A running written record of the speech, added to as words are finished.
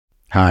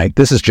Hi,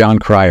 this is John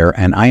Cryer,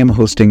 and I am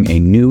hosting a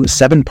new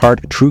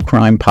 7-part true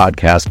crime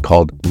podcast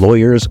called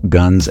Lawyers,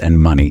 Guns, and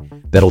Money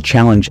that'll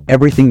challenge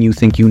everything you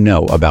think you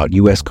know about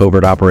U.S.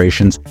 covert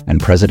operations and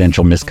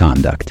presidential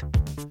misconduct.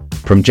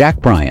 From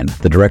Jack Bryan,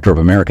 the director of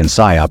American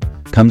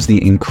PSYOP, comes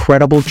the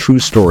incredible true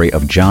story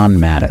of John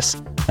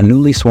Mattis, a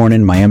newly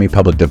sworn-in Miami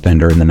public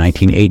defender in the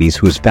 1980s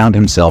who has found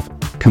himself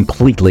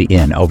completely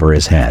in over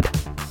his head.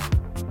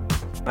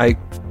 I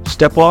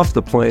step off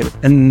the plane,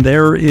 and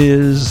there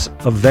is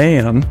a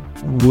van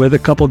with a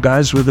couple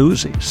guys with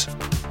Uzis.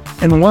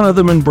 And one of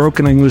them in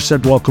broken English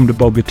said, "Welcome to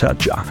Bogota,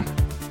 John."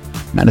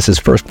 Mattis'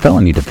 first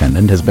felony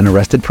defendant has been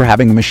arrested for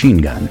having a machine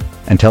gun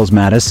and tells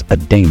Mattis a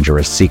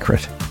dangerous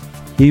secret.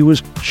 He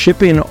was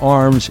shipping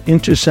arms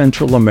into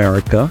Central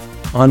America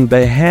on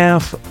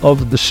behalf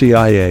of the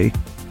CIA.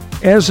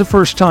 As a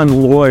first-time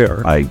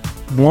lawyer, I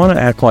want to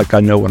act like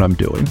I know what I'm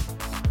doing.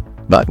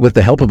 But with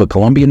the help of a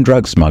Colombian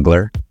drug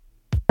smuggler,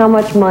 how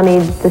much money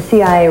the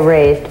CIA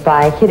raised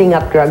by hitting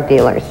up drug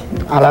dealers?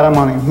 A lot of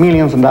money,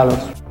 millions of dollars.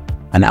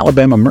 An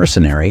Alabama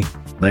mercenary,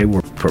 they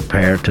were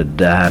prepared to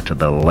die to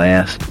the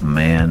last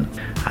man.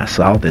 I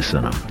saw this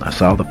in them. I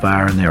saw the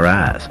fire in their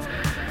eyes.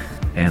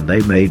 And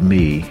they made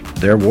me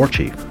their war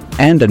chief.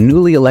 And a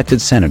newly elected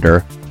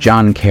senator,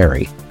 John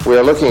Kerry. We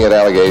are looking at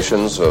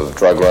allegations of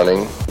drug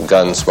running,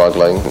 gun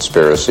smuggling,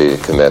 conspiracy to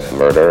commit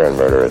murder and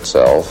murder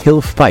itself. He'll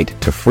fight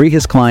to free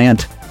his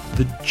client.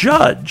 The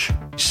judge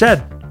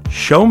said,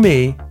 "Show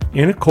me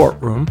in a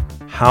courtroom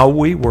how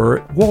we were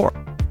at war."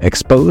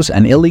 Expose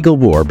an illegal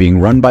war being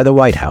run by the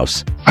White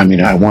House. I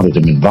mean, I wanted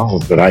him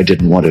involved, but I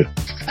didn't want to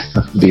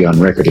be on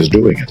record as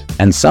doing it.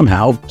 And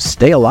somehow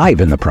stay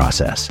alive in the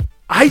process.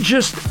 I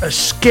just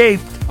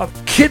escaped a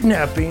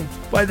kidnapping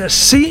by the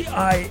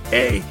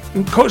CIA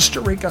in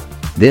Costa Rica.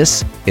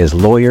 This is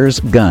Lawyers,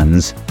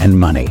 Guns, and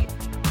Money.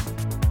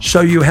 So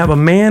you have a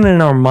man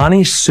in an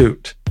Armani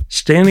suit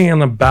standing on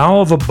the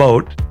bow of a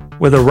boat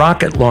with a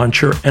rocket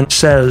launcher and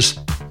says,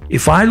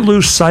 "If I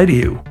lose sight of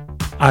you,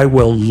 I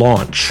will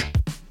launch.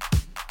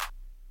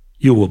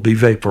 You will be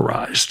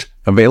vaporized."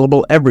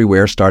 Available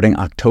everywhere starting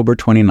October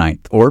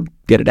 29th, or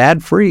get it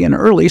ad-free and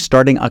early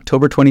starting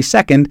October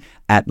 22nd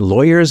at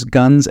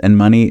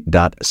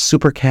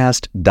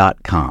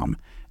lawyersgunsandmoney.supercast.com.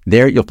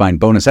 There you'll find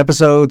bonus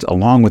episodes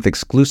along with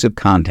exclusive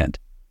content.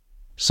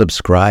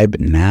 Subscribe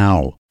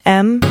now.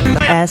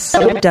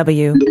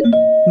 MSW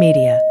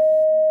Media.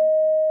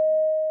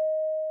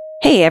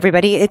 Hey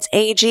everybody, it's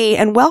AG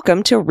and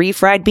welcome to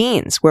Refried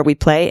Beans, where we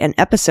play an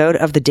episode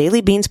of the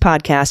Daily Beans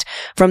podcast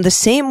from the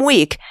same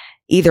week,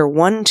 either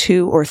 1,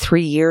 2, or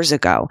 3 years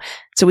ago,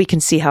 so we can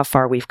see how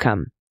far we've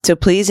come. So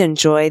please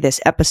enjoy this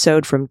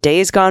episode from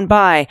days gone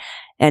by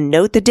and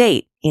note the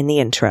date in the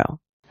intro.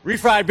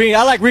 Refried beans.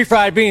 I like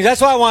refried beans.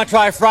 That's why I want to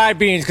try fried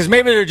beans, because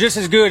maybe they're just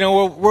as good and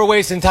we're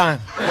wasting time.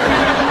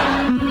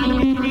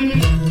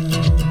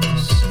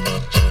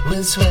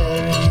 We're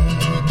swearing.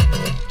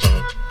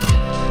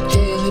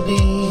 Daily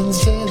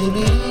beans, daily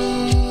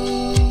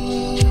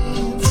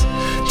beans.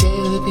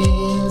 Daily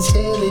beans,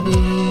 daily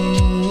beans.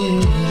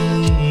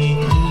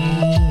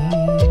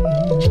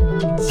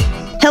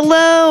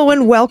 Hello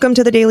and welcome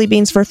to the Daily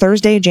Beans for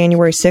Thursday,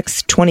 January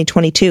 6th,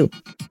 2022.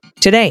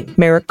 Today,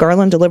 Merrick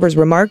Garland delivers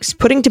remarks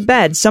putting to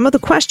bed some of the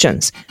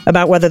questions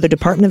about whether the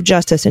Department of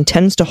Justice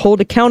intends to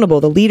hold accountable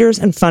the leaders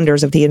and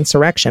funders of the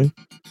insurrection.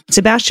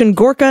 Sebastian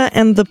Gorka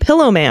and the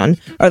Pillow Man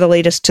are the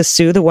latest to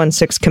sue the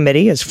 1-6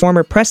 committee as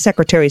former press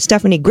secretary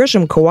Stephanie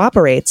Grisham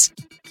cooperates,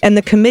 and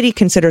the committee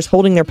considers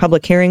holding their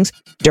public hearings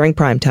during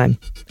primetime.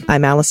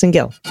 I'm Allison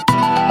Gill.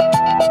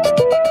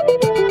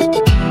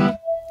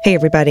 Hey,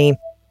 everybody.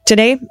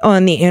 Today,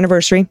 on the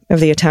anniversary of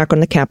the attack on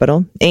the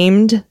Capitol,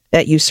 aimed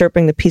at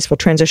usurping the peaceful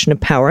transition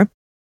of power,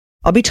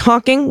 I'll be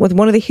talking with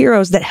one of the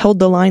heroes that held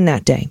the line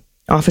that day,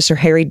 Officer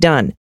Harry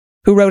Dunn,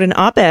 who wrote an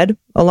op-ed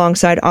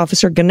alongside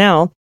Officer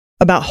Gunnell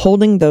about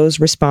holding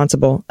those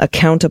responsible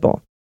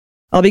accountable.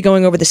 I'll be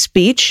going over the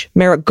speech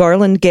Merrick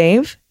Garland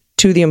gave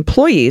to the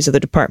employees of the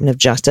Department of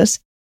Justice.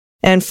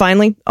 And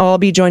finally, I'll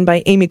be joined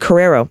by Amy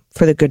Carrero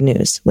for the good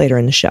news later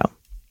in the show.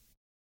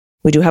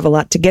 We do have a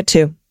lot to get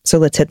to, so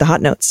let's hit the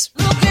hot notes.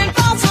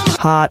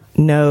 Hot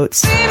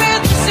notes.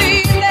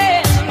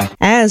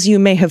 As you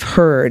may have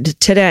heard,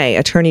 today,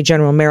 Attorney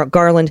General Merrick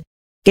Garland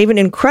gave an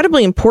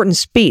incredibly important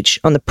speech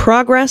on the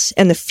progress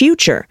and the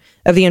future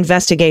of the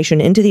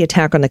investigation into the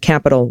attack on the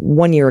Capitol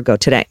 1 year ago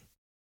today.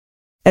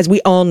 As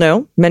we all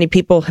know, many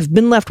people have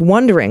been left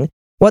wondering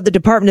what the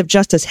Department of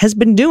Justice has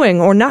been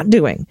doing or not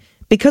doing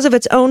because of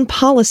its own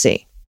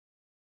policy.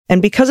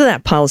 And because of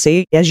that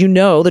policy, as you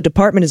know, the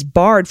department is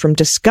barred from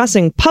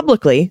discussing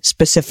publicly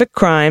specific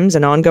crimes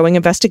and ongoing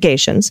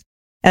investigations.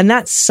 And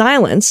that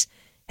silence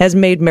has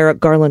made Merrick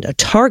Garland a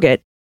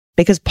target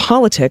because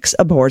politics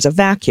abhors a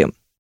vacuum.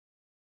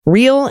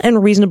 Real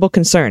and reasonable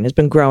concern has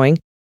been growing,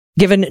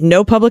 given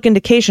no public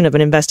indication of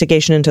an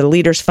investigation into the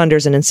leaders,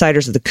 funders, and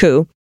insiders of the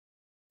coup.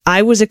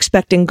 I was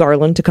expecting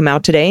Garland to come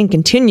out today and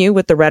continue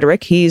with the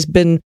rhetoric he's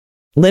been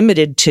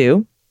limited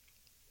to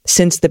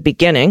since the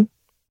beginning.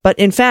 But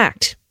in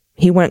fact,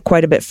 he went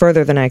quite a bit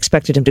further than I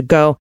expected him to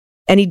go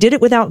And he did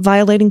it without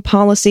violating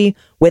policy,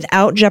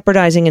 without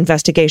jeopardizing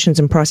investigations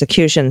and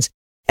prosecutions,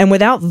 and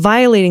without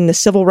violating the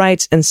civil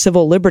rights and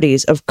civil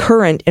liberties of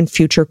current and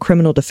future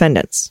criminal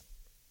defendants.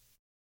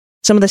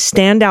 Some of the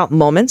standout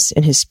moments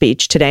in his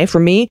speech today, for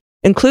me,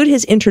 include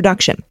his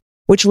introduction,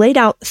 which laid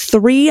out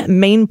 3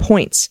 main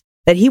points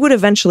that he would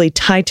eventually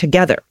tie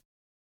together.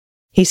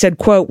 He said,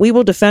 quote, "We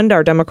will defend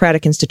our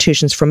democratic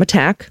institutions from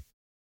attack.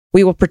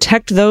 We will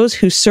protect those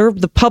who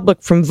serve the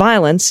public from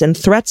violence and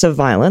threats of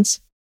violence.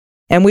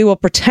 And we will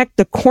protect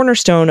the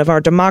cornerstone of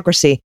our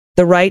democracy,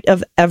 the right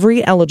of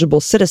every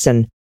eligible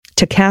citizen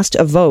to cast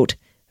a vote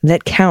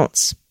that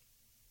counts."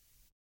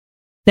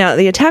 Now,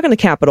 the attack on the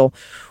Capitol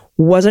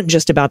wasn't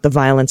just about the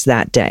violence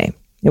that day.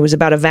 It was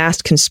about a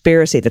vast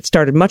conspiracy that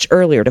started much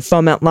earlier to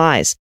foment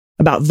lies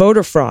about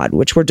voter fraud,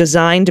 which were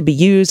designed to be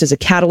used as a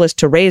catalyst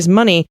to raise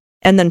money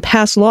and then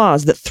pass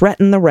laws that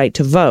threaten the right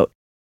to vote,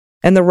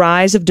 and the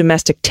rise of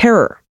domestic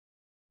terror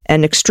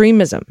and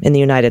extremism in the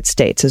United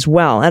States as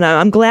well. And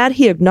I'm glad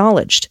he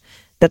acknowledged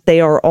that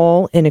they are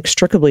all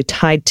inextricably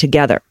tied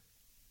together.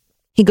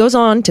 He goes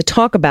on to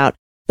talk about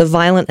the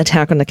violent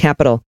attack on the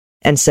Capitol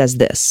and says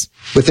this: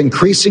 With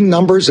increasing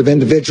numbers of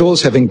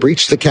individuals having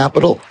breached the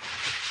Capitol,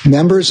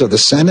 members of the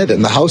Senate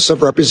and the House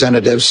of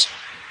Representatives,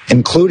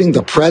 including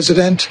the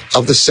President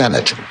of the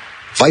Senate,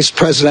 Vice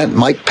President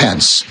Mike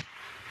Pence,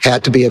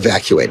 had to be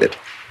evacuated.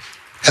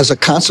 As a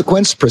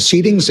consequence,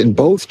 proceedings in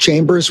both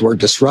chambers were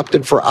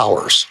disrupted for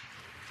hours,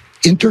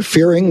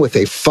 interfering with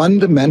a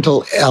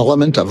fundamental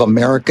element of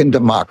American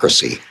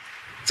democracy,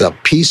 the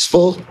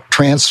peaceful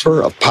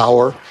transfer of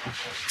power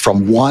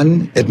from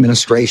one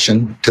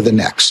administration to the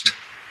next.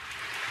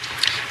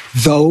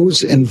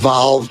 Those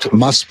involved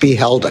must be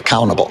held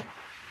accountable,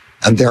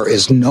 and there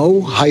is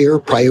no higher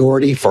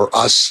priority for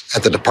us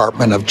at the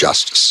Department of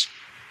Justice.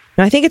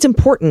 Now, I think it's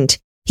important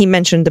he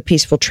mentioned the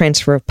peaceful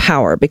transfer of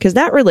power, because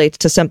that relates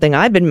to something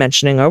I've been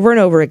mentioning over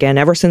and over again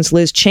ever since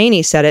Liz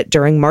Cheney said it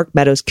during Mark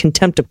Meadows'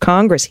 contempt of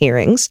Congress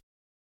hearings.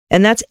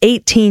 And that's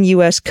 18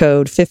 U.S.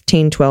 Code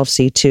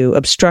 1512C2,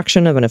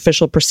 obstruction of an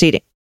official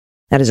proceeding.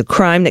 That is a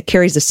crime that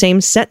carries the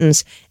same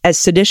sentence as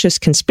seditious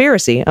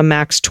conspiracy, a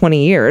max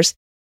 20 years,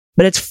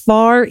 but it's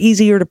far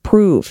easier to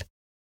prove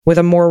with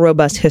a more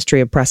robust history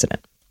of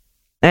precedent.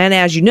 And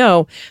as you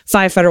know,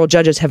 5 federal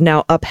judges have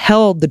now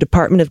upheld the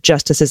Department of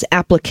Justice's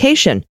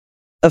application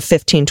of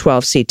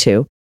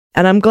 1512C2,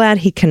 and I'm glad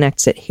he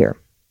connects it here.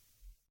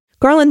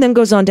 Garland then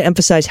goes on to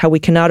emphasize how we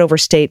cannot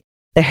overstate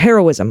the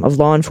heroism of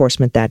law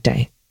enforcement that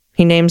day.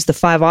 He names the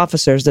 5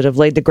 officers that have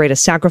laid the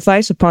greatest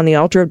sacrifice upon the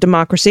altar of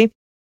democracy: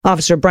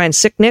 Officer Brian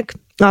Sicknick,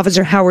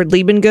 Officer Howard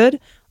Liebengood,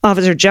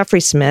 Officer Jeffrey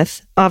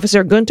Smith,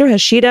 Officer Gunther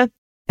Hashida,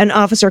 and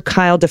Officer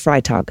Kyle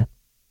DeFreitag.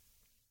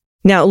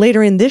 Now,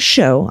 later in this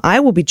show, I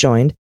will be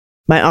joined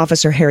by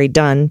Officer Harry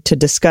Dunn to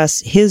discuss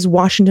his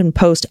Washington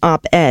Post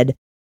op-ed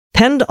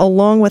penned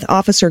along with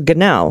Officer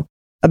Gunnell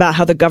about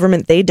how the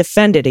government they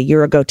defended a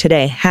year ago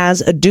today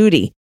has a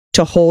duty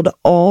to hold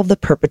all the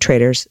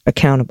perpetrators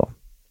accountable.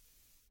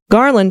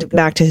 Garland,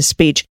 back to his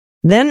speech,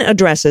 then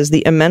addresses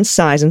the immense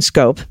size and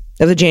scope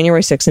of the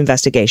January 6th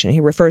investigation.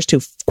 He refers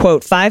to,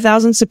 quote,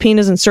 5,000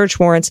 subpoenas and search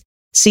warrants,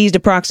 seized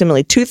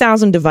approximately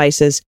 2,000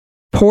 devices,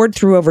 poured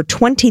through over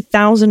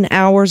 20,000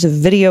 hours of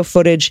video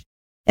footage,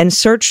 and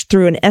searched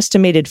through an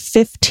estimated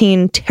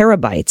 15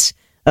 terabytes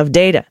of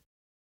data.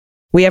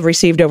 We have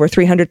received over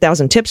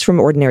 300,000 tips from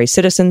ordinary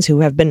citizens who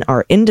have been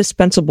our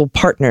indispensable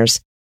partners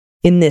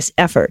in this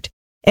effort.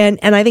 And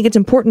I think it's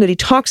important that he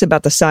talks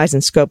about the size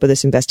and scope of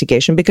this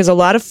investigation, because a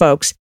lot of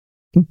folks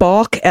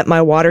balk at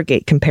my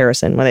Watergate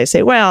comparison when they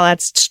say, well,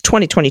 that's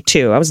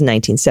 2022. I was in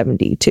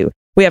 1972.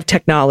 We have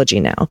technology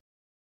now.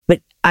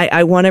 But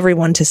I want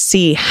everyone to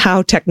see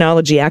how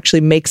technology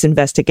actually makes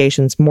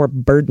investigations more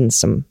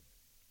burdensome.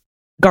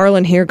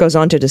 Garland here goes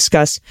on to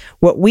discuss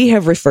what we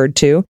have referred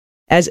to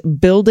as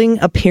building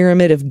a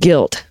pyramid of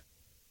guilt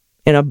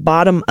in a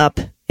bottom-up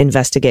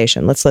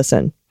investigation. Let's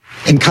listen.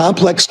 In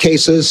complex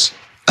cases,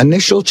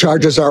 initial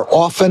charges are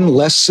often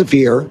less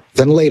severe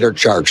than later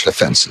charged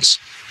offenses.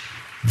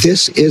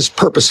 This is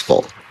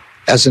purposeful,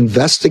 as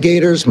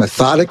investigators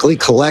methodically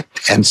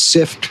collect and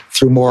sift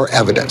through more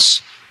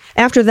evidence.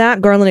 After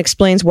that, Garland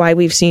explains why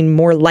we've seen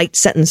more light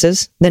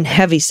sentences than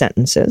heavy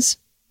sentences,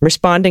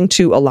 responding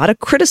to a lot of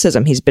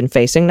criticism he's been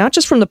facing, not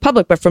just from the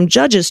public, but from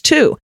judges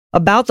too,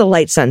 about the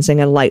light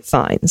sentencing and light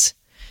fines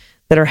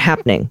that are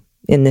happening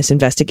in this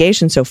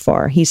investigation so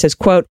far. He says,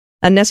 quote,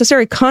 a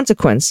necessary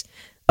consequence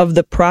of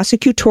the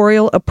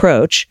prosecutorial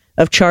approach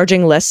of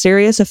charging less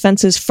serious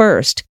offenses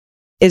first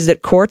is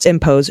that courts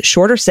impose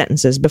shorter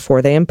sentences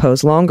before they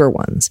impose longer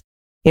ones.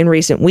 In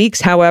recent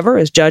weeks, however,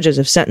 as judges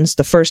have sentenced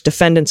the first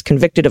defendants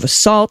convicted of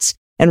assaults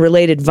and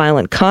related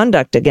violent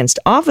conduct against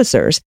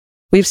officers,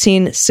 we've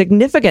seen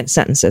significant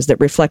sentences that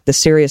reflect the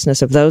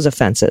seriousness of those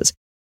offenses,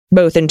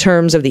 both in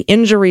terms of the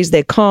injuries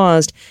they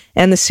caused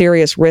and the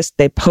serious risk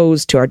they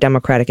pose to our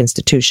democratic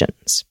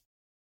institutions.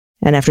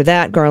 And after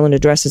that, Garland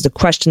addresses a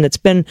question that's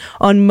been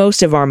on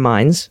most of our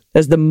minds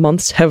as the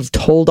months have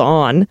told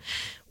on,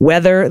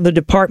 whether the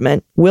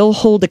department will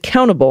hold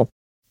accountable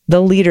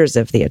the leaders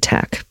of the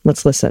attack.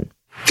 Let's listen.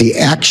 The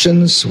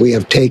actions we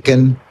have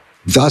taken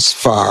thus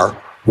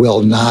far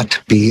will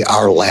not be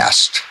our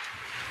last.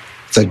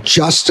 The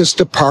Justice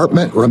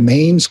Department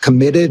remains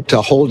committed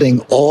to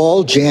holding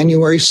all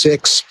January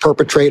 6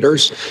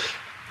 perpetrators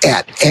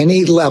at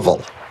any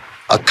level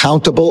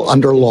accountable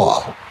under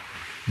law,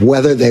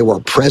 whether they were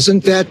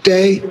present that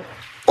day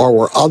or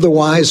were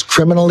otherwise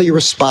criminally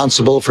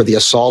responsible for the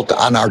assault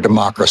on our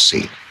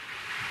democracy.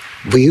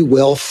 We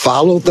will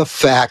follow the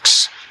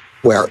facts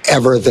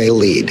wherever they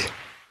lead.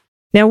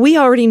 Now, we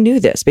already knew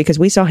this because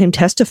we saw him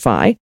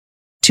testify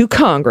to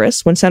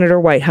Congress when Senator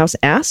Whitehouse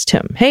asked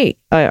him, hey,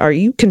 are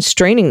you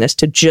constraining this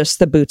to just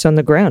the boots on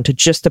the ground, to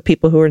just the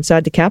people who were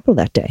inside the Capitol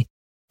that day?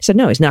 He said,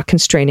 no, he's not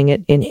constraining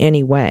it in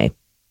any way.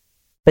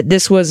 But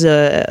this was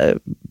a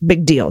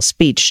big deal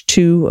speech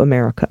to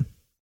America.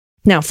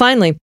 Now,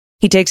 finally,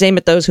 he takes aim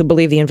at those who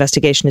believe the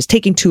investigation is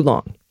taking too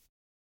long.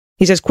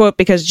 He says, quote,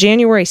 because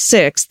January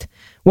 6th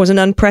was an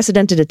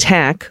unprecedented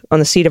attack on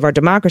the seat of our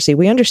democracy,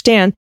 we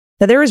understand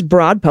that there is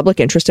broad public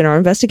interest in our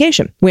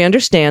investigation. We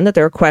understand that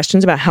there are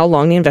questions about how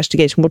long the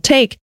investigation will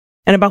take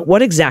and about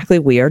what exactly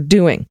we are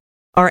doing.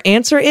 Our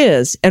answer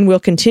is, and will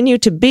continue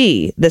to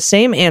be, the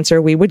same answer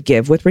we would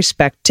give with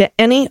respect to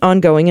any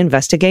ongoing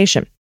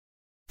investigation.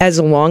 As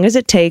long as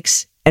it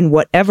takes, and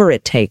whatever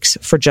it takes,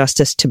 for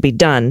justice to be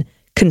done,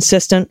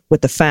 consistent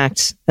with the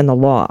facts and the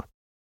law.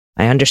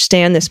 I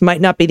understand this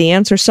might not be the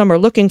answer some are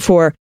looking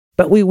for,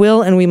 but we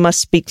will and we must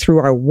speak through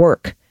our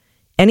work.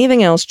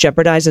 Anything else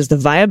jeopardizes the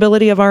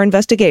viability of our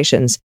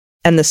investigations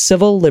and the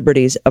civil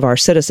liberties of our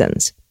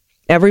citizens.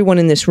 Everyone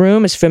in this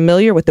room is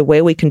familiar with the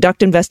way we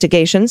conduct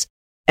investigations,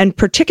 and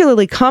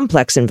particularly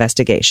complex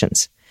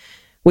investigations.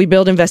 We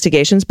build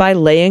investigations by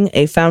laying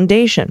a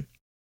foundation.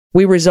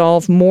 We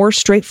resolve more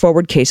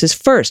straightforward cases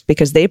first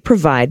because they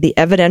provide the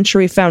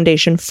evidentiary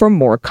foundation for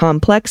more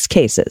complex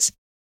cases.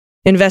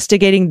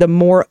 Investigating the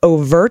more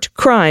overt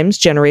crimes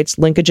generates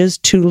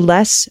linkages to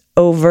less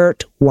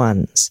overt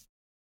ones.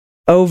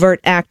 Overt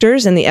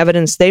actors and the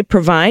evidence they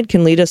provide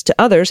can lead us to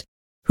others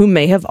who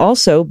may have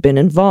also been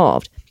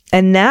involved.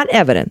 And that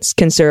evidence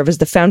can serve as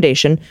the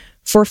foundation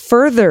for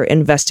further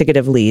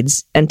investigative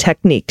leads and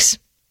techniques.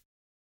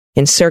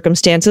 In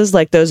circumstances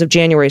like those of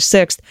January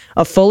 6th,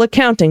 a full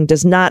accounting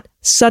does not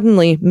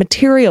suddenly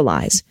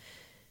materialize.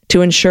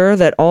 To ensure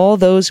that all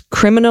those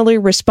criminally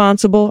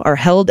responsible are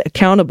held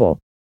accountable,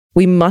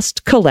 we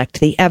must collect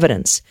the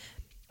evidence.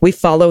 We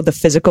follow the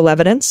physical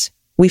evidence.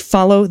 We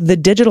follow the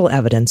digital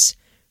evidence.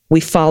 We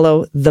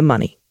follow the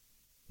money.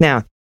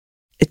 Now,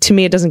 to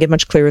me, it doesn't get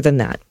much clearer than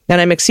that. And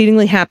I'm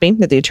exceedingly happy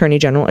that the Attorney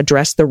General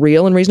addressed the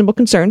real and reasonable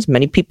concerns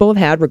many people have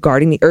had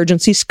regarding the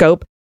urgency,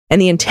 scope, and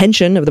the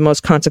intention of the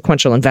most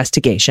consequential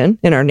investigation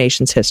in our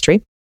nation's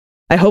history.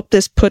 I hope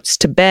this puts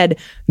to bed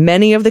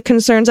many of the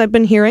concerns I've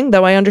been hearing,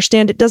 though I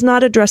understand it does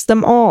not address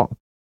them all.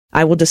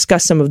 I will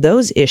discuss some of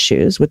those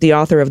issues with the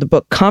author of the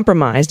book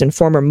Compromised and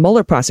former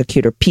Mueller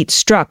prosecutor Pete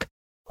Strzok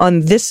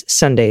on this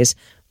Sunday's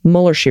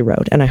Mueller, She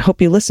Wrote, and I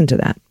hope you listen to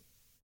that.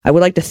 I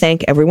would like to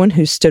thank everyone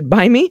who stood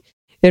by me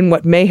in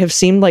what may have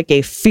seemed like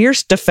a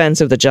fierce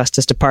defense of the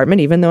Justice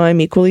Department, even though I'm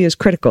equally as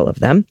critical of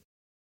them.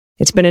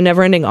 It's been a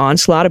never-ending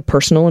onslaught of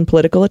personal and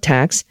political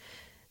attacks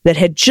that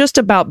had just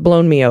about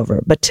blown me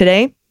over. But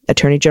today,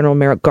 Attorney General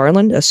Merrick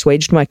Garland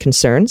assuaged my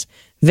concerns,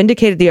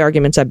 vindicated the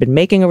arguments I've been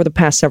making over the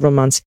past several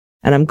months,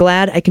 and I'm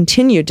glad I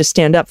continued to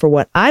stand up for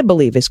what I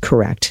believe is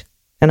correct.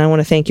 And I want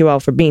to thank you all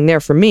for being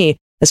there for me,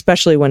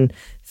 especially when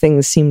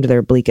things seemed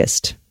their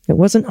bleakest. It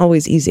wasn't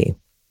always easy.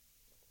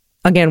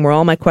 Again, were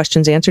all my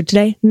questions answered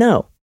today?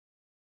 No.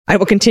 I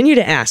will continue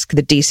to ask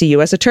the D.C.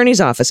 U.S. Attorney's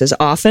Office as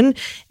often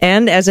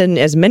and in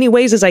as many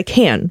ways as I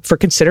can for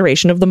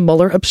consideration of the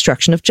Mueller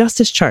obstruction of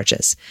justice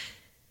charges,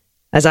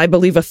 as I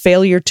believe a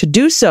failure to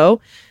do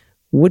so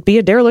would be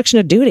a dereliction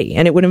of duty,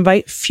 and it would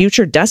invite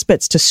future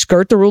despots to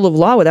skirt the rule of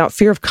law without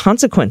fear of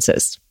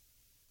consequences.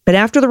 But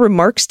after the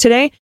remarks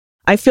today,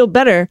 I feel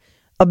better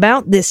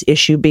about this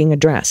issue being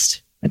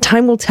addressed. And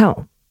time will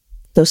tell.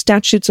 Those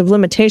statutes of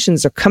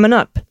limitations are coming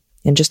up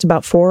in just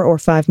about 4 or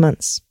 5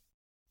 months.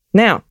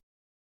 Now,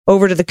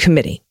 over to the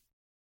committee.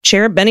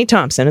 Chair Benny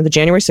Thompson of the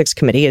January 6th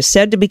committee is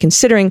said to be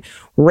considering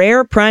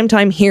rare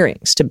primetime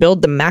hearings to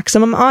build the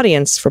maximum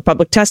audience for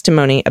public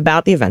testimony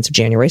about the events of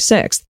January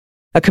 6th.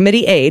 A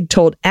committee aide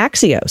told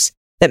Axios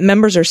that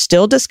members are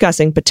still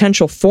discussing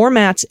potential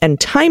formats and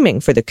timing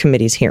for the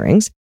committee's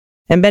hearings,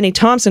 and Benny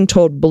Thompson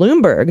told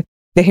Bloomberg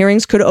the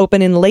hearings could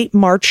open in late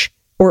March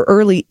or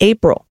early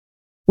April,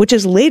 which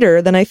is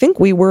later than I think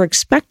we were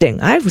expecting.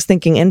 I was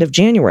thinking end of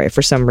January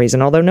for some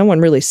reason, although no one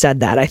really said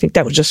that. I think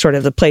that was just sort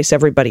of the place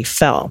everybody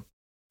fell,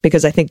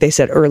 because I think they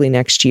said early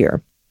next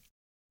year.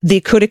 They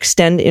could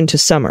extend into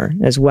summer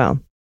as well.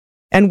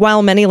 And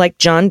while many like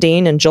John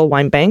Dean and Joel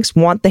Wine-Banks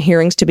want the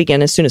hearings to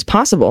begin as soon as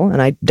possible,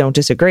 and I don't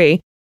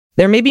disagree,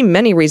 there may be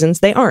many reasons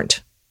they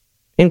aren't,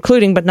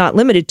 including but not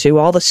limited to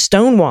all the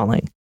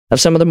stonewalling of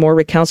some of the more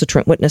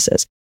recalcitrant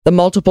witnesses, the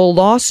multiple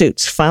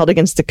lawsuits filed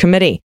against the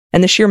committee,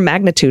 and the sheer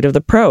magnitude of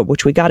the probe,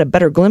 which we got a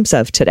better glimpse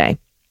of today.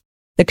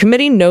 The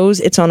committee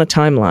knows it's on a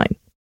timeline.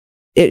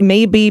 it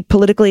may be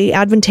politically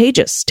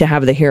advantageous to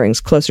have the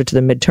hearings closer to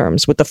the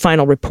midterms, with the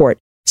final report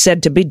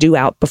said to be due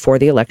out before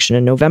the election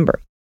in November.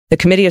 The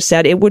committee has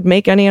said it would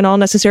make any and all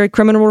necessary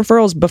criminal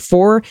referrals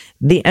before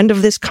the end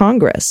of this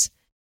Congress.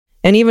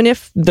 And even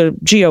if the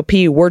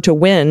GOP were to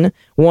win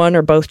one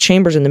or both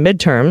chambers in the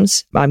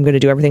midterms, I'm going to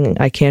do everything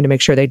I can to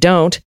make sure they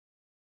don't.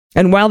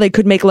 And while they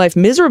could make life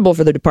miserable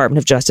for the Department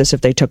of Justice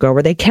if they took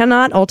over, they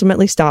cannot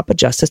ultimately stop a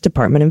Justice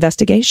Department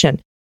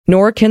investigation.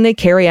 Nor can they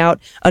carry out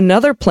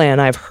another plan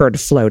I've heard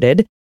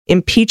floated,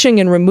 impeaching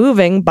and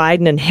removing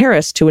Biden and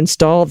Harris to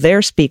install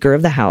their Speaker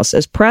of the House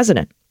as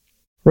president.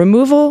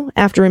 Removal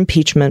after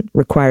impeachment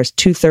requires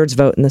 2/3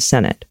 vote in the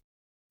Senate.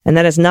 And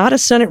that is not a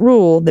Senate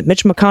rule that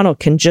Mitch McConnell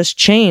can just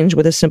change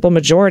with a simple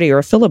majority or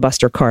a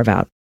filibuster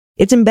carve-out.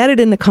 It's embedded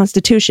in the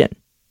Constitution.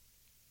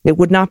 It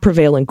would not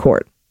prevail in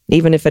court,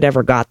 even if it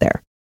ever got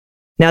there.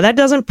 Now, that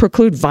doesn't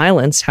preclude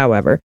violence,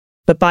 however,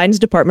 but Biden's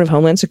Department of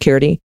Homeland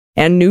Security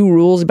and new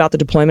rules about the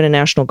deployment of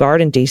National Guard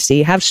in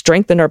D.C. have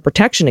strengthened our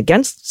protection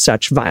against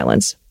such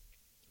violence.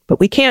 But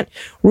we can't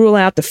rule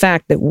out the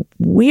fact that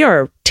we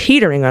are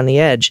teetering on the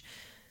edge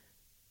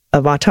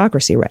of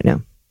autocracy right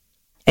now.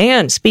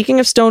 And speaking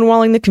of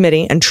stonewalling the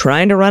committee and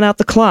trying to run out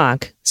the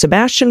clock,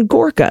 Sebastian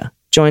Gorka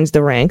joins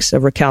the ranks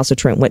of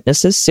recalcitrant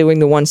witnesses suing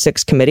the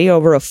 1-6 committee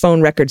over a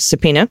phone records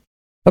subpoena.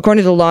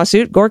 According to the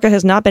lawsuit, Gorka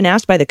has not been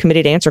asked by the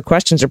committee to answer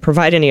questions or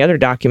provide any other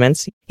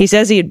documents. He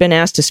says he had been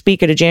asked to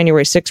speak at a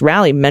January 6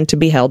 rally meant to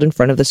be held in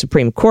front of the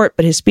Supreme Court,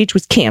 but his speech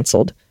was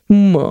canceled.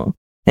 And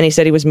he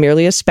said he was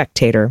merely a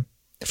spectator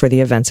for the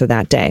events of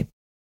that day.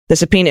 The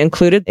subpoena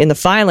included in the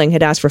filing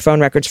had asked for phone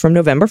records from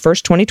November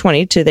 1st,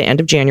 2020 to the end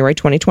of January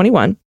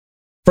 2021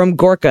 from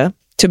Gorka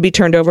to be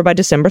turned over by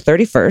December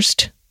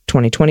 31st,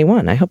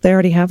 2021. I hope they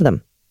already have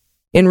them.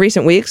 In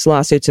recent weeks,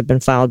 lawsuits have been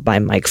filed by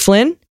Mike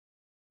Flynn,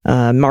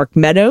 Mark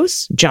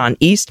Meadows, John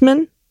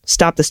Eastman,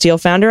 Stop the Steal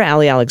founder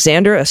Ali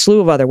Alexander, a slew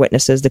of other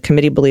witnesses the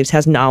committee believes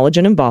has knowledge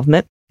and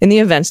involvement in the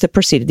events that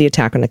preceded the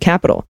attack on the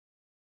Capitol.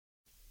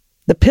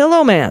 The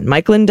Pillow Man,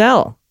 Mike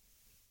Lindell,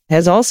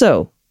 has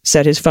also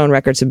said his phone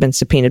records have been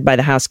subpoenaed by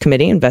the House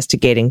committee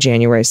investigating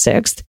January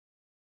 6th.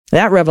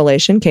 That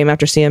revelation came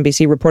after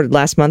CNBC reported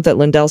last month that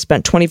Lindell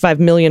spent $25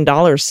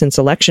 million since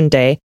Election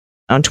Day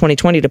on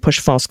 2020 to push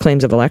false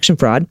claims of election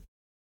fraud.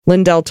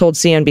 Lindell told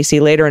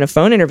CNBC later in a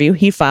phone interview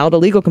he filed a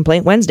legal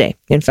complaint Wednesday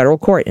in federal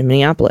court in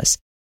Minneapolis.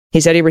 He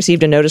said he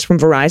received a notice from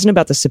Verizon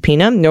about the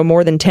subpoena no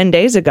more than 10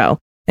 days ago,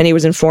 and he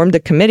was informed the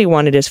committee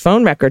wanted his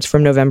phone records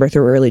from November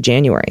through early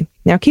January.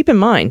 Now, keep in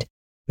mind,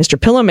 Mr.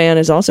 Pillowman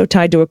is also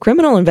tied to a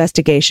criminal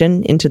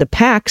investigation into the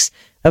PACs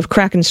of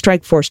crack and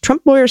strike force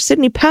Trump lawyer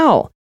Sidney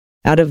Powell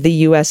out of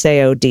the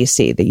USAO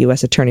D.C., the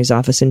U.S. Attorney's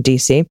Office in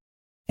D.C.,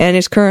 and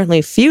is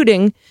currently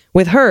feuding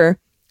with her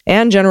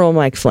and General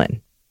Mike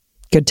Flynn.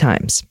 Good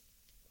times.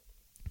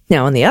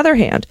 Now, on the other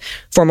hand,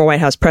 former White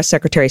House Press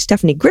Secretary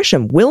Stephanie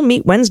Grisham will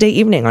meet Wednesday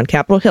evening on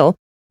Capitol Hill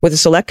with a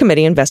select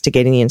committee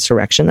investigating the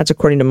insurrection. That's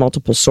according to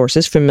multiple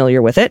sources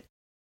familiar with it.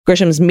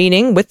 Grisham's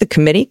meeting with the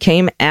committee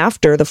came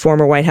after the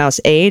former White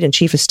House aide and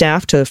chief of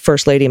staff to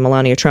First Lady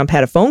Melania Trump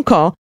had a phone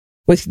call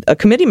with a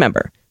committee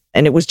member,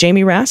 and it was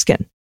Jamie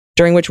Raskin,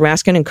 during which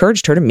Raskin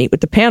encouraged her to meet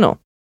with the panel.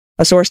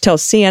 A source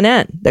tells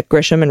CNN that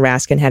Grisham and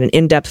Raskin had an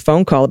in-depth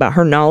phone call about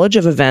her knowledge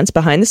of events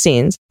behind the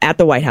scenes at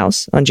the White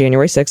House on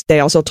January 6th. They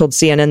also told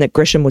CNN that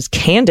Grisham was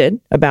candid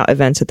about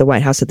events at the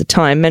White House at the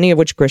time, many of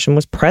which Grisham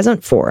was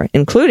present for,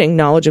 including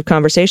knowledge of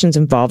conversations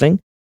involving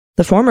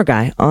the former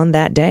guy on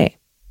that day.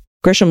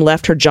 Grisham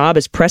left her job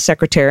as press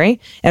secretary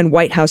and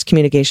White House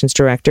communications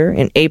director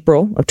in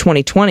April of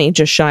 2020,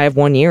 just shy of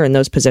 1 year in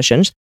those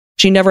positions.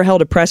 She never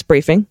held a press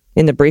briefing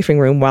in the briefing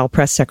room while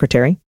press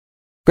secretary.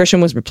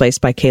 Grisham was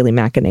replaced by Kayleigh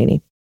McEnany.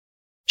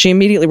 She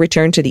immediately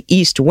returned to the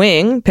East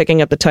Wing,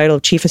 picking up the title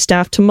of chief of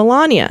staff to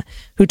Melania,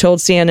 who told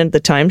CNN at the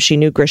time she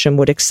knew Grisham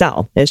would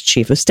excel as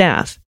chief of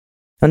staff.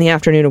 On the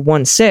afternoon of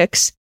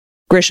 1/6,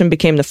 Grisham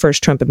became the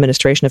first Trump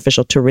administration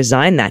official to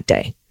resign that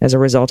day as a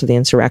result of the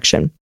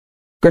insurrection.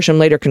 Grisham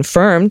later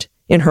confirmed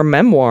in her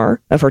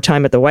memoir of her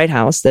time at the White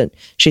House that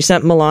she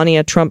sent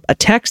Melania Trump a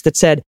text that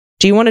said,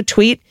 "Do you want to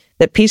tweet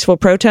that peaceful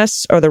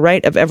protests are the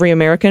right of every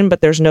American, but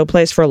there's no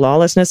place for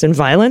lawlessness and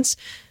violence?"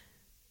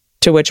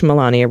 To which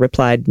Melania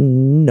replied,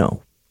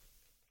 no.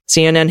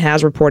 CNN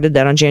has reported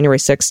that on January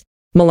 6th,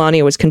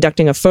 Melania was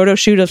conducting a photo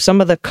shoot of some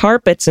of the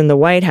carpets in the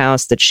White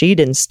House that she'd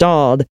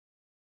installed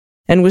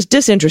and was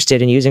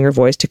disinterested in using her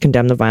voice to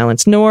condemn the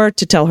violence, nor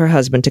to tell her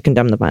husband to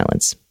condemn the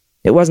violence.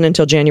 It wasn't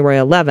until January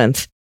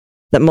 11th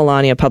that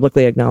Melania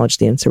publicly acknowledged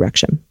the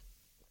insurrection.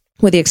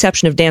 With the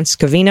exception of Dan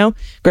Scavino,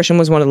 Grisham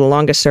was one of the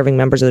longest-serving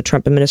members of the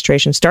Trump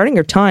administration, starting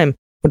her time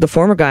with the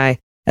former guy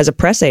as a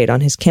press aide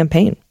on his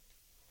campaign.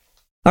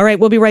 All right,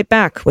 we'll be right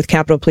back with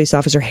Capitol Police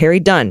Officer Harry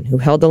Dunn, who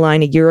held the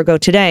line a year ago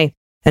today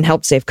and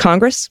helped save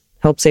Congress,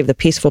 helped save the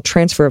peaceful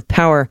transfer of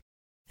power,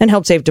 and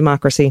helped save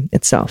democracy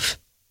itself.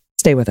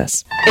 Stay with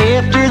us.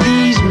 After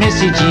these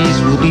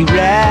messages, we'll be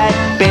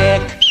right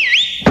back.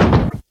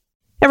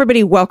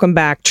 Everybody, welcome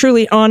back.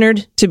 Truly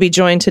honored to be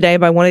joined today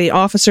by one of the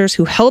officers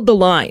who held the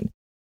line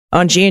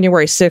on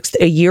January 6th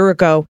a year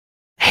ago,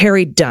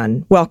 Harry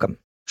Dunn. Welcome.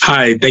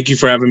 Hi, thank you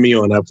for having me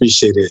on. I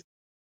appreciate it.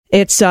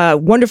 It's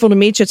wonderful to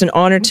meet you. It's an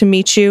honor to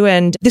meet you.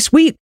 And this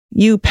week,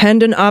 you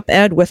penned an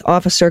op-ed with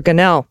Officer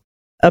Gunnell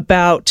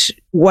about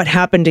what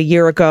happened a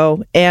year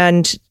ago.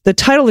 And the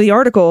title of the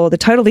article, the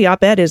title of the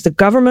op-ed is "The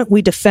Government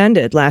We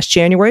Defended Last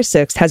January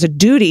 6th Has a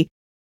Duty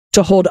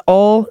to Hold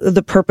All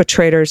the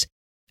Perpetrators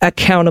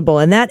Accountable."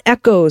 And that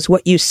echoes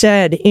what you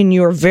said in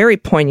your very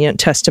poignant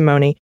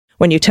testimony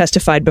when you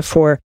testified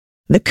before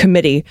the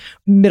committee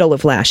middle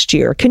of last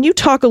year. Can you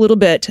talk a little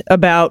bit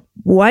about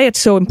why it's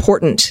so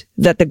important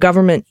that the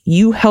government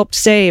you helped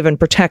save and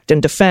protect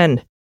and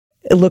defend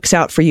looks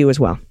out for you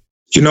as well?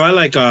 You know,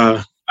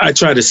 I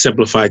try to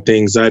simplify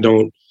things. I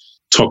don't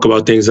talk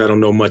about things I don't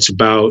know much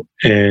about.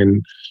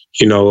 And,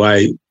 you know,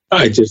 I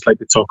just like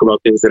to talk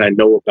about things that I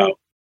know about.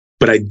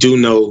 But I do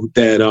know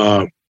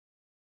that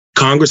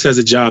Congress has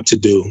a job to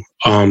do.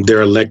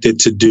 They're elected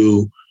to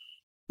do,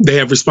 they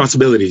have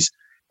responsibilities.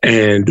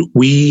 And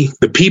we,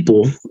 the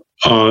people,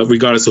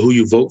 regardless of who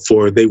you vote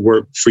for, they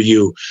work for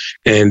you.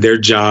 And their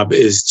job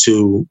is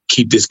to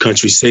keep this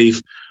country safe,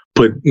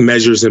 put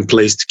measures in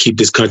place to keep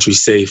this country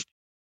safe.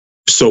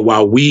 So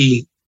while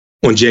we,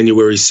 on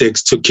January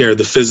 6th, took care of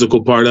the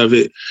physical part of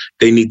it,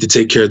 they need to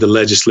take care of the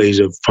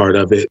legislative part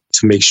of it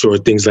to make sure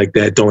things like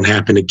that don't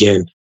happen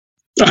again.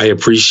 I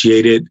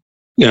appreciate it.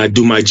 You know, I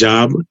do my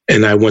job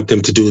and I want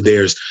them to do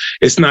theirs.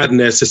 It's not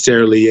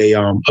necessarily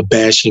a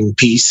bashing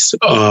piece.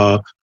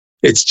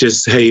 It's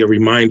just, hey, a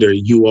reminder,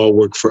 you all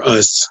work for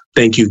us.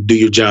 Thank you. Do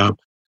your job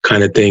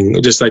kind of thing.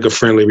 Just like a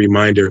friendly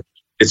reminder.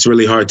 It's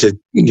really hard to,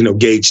 you know,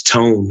 gauge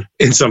tone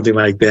in something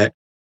like that.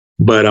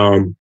 But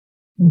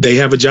they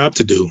have a job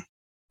to do.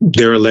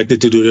 They're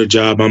elected to do their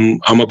job.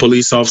 I'm a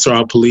police officer.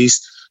 I'll police.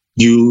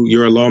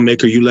 You're a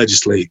lawmaker. You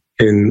legislate.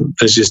 And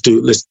let's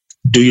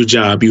do your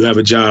job. You have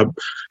a job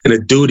and a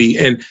duty.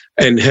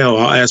 And hell,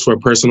 I'll ask for a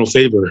personal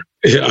favor.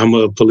 I'm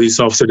a police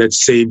officer that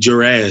saved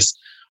your ass.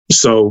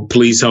 So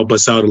please help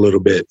us out a little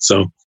bit.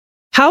 So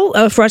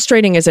how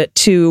frustrating is it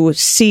to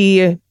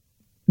see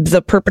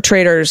the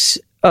perpetrators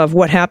of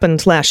what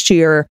happened last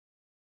year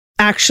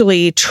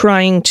actually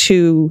trying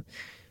to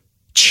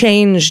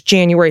change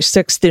January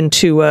 6th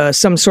into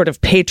some sort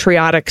of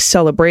patriotic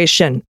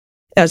celebration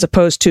as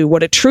opposed to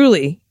what it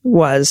truly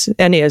was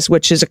and is,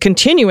 which is a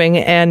continuing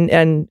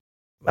and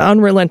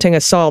unrelenting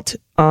assault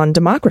on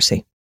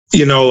democracy?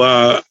 You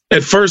know,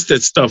 at first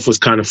that stuff was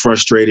kind of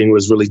frustrating,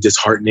 was really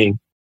disheartening.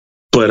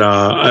 But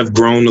I've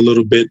grown a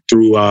little bit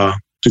through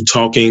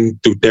talking,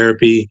 through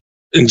therapy,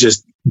 and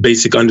just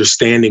basic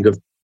understanding of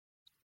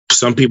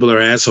some people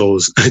are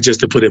assholes, just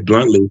to put it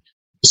bluntly.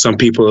 Some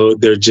people,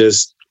 they're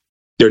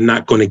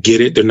not going to get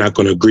it. They're not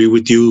going to agree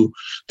with you.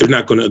 They're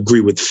not going to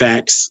agree with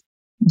facts.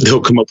 They'll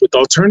come up with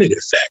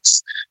alternative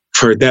facts.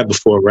 I've heard that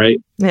before, right?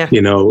 Yeah.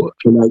 You know,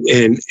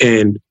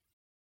 and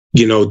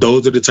you know,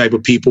 those are the type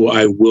of people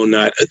I will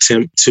not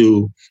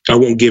I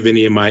won't give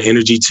any of my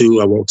energy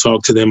to. I won't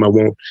talk to them. I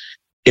won't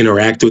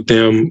interact with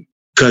them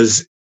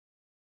because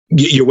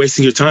you're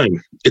wasting your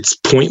time. It's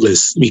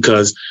pointless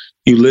because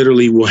you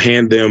literally will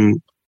hand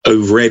them a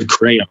red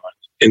crayon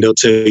and they'll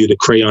tell you the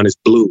crayon is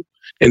blue.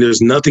 And there's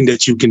nothing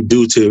that you can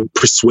do to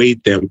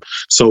persuade them.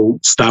 So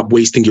stop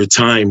wasting your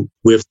time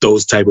with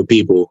those type of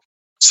people.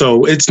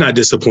 So it's not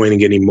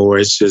disappointing anymore.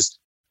 It's just,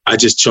 I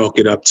just chalk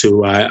it up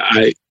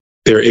to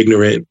they're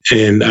ignorant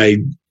and I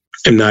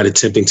am not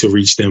attempting to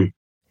reach them.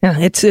 Yeah,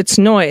 it's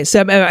noise.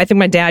 I think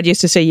my dad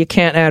used to say you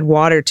can't add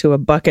water to a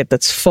bucket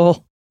that's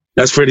full.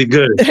 That's pretty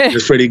good.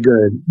 That's pretty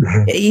good.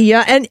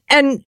 Yeah,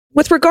 and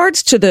with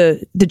regards to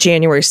the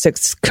January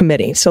 6th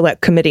committee, select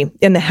committee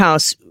in the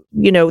House,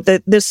 you know,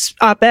 this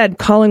op-ed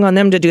calling on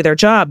them to do their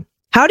job.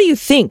 How do you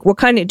think?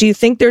 Do you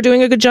think they're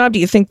doing a good job? Do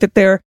you think that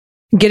they're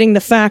getting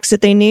the facts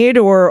that they need,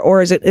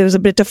 or is it was a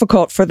bit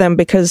difficult for them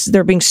because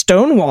they're being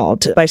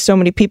stonewalled by so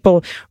many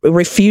people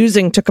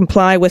refusing to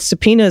comply with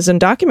subpoenas and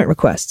document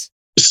requests?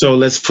 So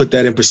let's put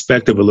that in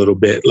perspective a little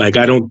bit. Like,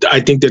 I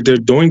think that they're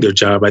doing their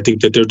job. I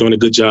think that they're doing a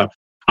good job.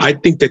 I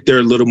think that they're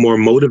a little more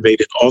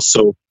motivated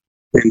also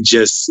than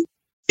just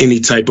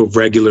any type of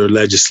regular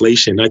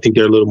legislation. I think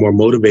they're a little more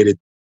motivated,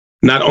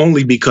 not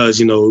only because,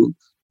 you know,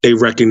 they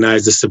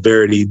recognize the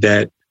severity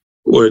that,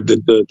 or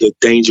the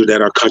danger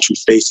that our country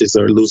faces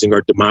or losing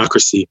our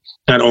democracy.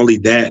 Not only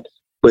that,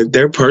 but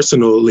they're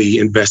personally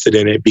invested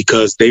in it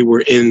because they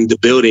were in the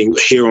building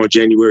here on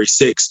January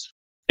 6th.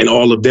 And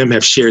all of them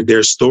have shared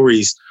their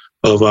stories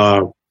of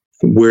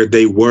where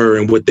they were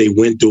and what they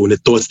went through and the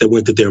thoughts that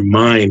went through their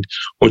mind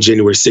on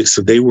January 6th.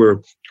 So they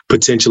were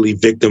potentially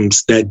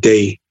victims that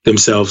day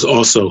themselves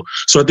also.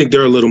 So I think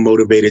they're a little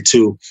motivated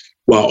too,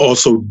 while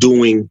also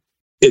doing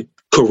it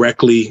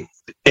correctly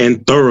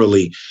and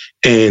thoroughly.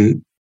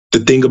 And the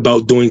thing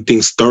about doing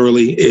things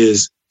thoroughly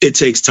is it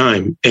takes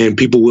time and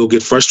people will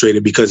get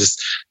frustrated because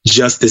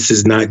justice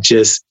is not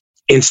just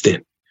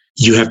instant.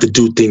 You have to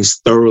do things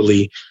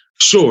thoroughly.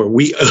 Sure,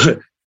 we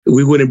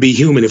wouldn't be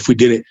human if we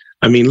didn't.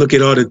 I mean, look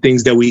at all the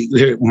things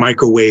that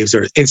microwaves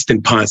or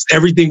instant pots.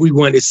 Everything we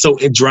want is so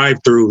in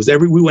drive-throughs.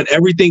 We want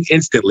everything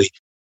instantly.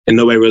 and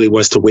nobody really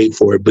wants to wait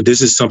for it. But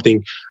this is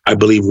something I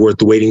believe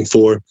worth waiting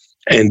for.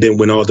 And then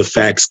when all the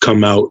facts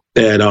come out,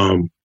 that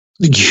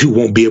you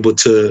won't be able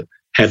to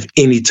have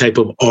any type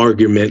of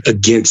argument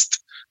against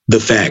the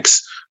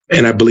facts.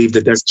 And I believe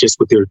that that's just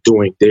what they're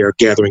doing. They are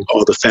gathering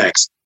all the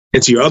facts.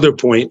 And to your other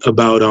point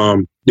about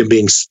them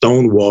being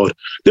stonewalled,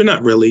 they're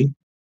not really.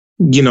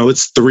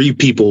 It's 3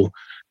 people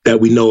that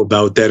we know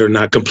about that are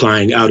not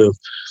complying out of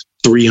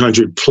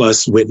 300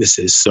 plus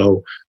witnesses.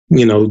 So,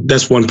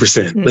 that's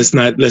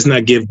 1%. Let's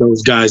not give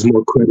those guys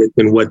more credit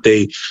than what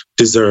they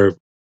deserve.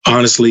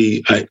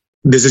 Honestly,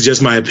 this is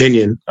just my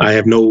opinion. I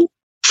have no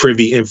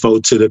privy info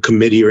to the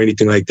committee or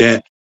anything like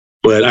that,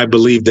 but I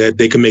believe that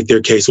they can make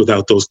their case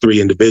without those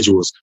 3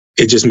 individuals.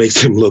 It just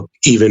makes them look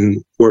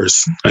even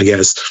worse, I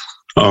guess.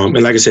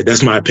 And like I said,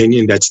 that's my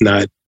opinion. That's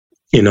not,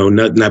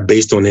 not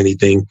based on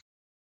anything.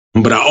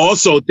 But I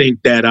also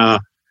think that,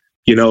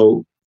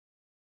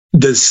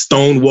 the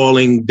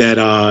stonewalling that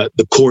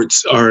the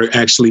courts are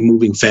actually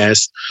moving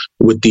fast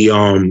with the,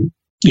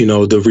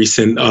 the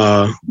recent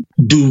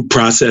due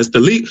process,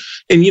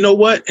 and you know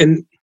what?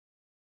 And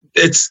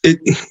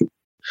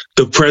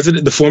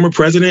the former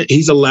president,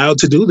 he's allowed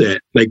to do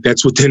that. Like,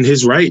 that's within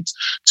his rights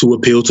to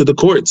appeal to the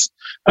courts.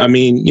 I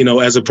mean,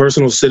 as a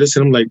personal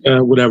citizen, I'm like,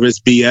 whatever,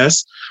 it's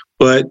BS.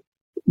 But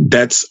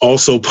that's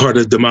also part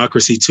of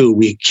democracy too.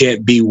 We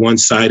can't be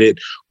one-sided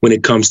when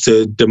it comes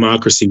to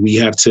democracy. We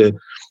have to,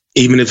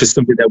 even if it's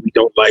something that we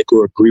don't like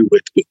or agree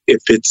with,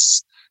 if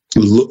it's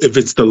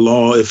the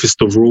law, if it's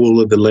the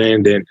rule of the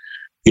land, then,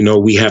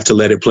 we have to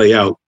let it play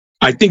out.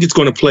 I think it's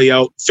going to play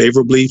out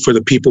favorably for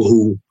the people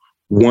who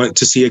want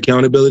to see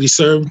accountability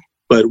served,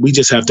 but we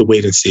just have to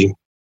wait and see.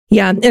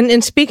 Yeah.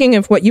 And speaking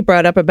of what you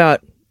brought up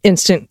about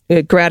instant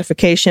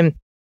gratification,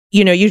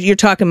 you're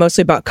talking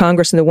mostly about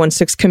Congress and the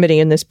 1-6 committee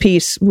in this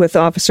piece with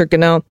Officer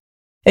Gunnell,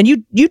 and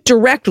you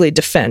directly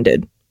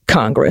defended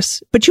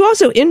Congress, but you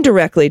also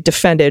indirectly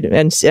defended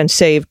and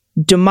saved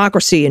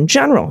democracy in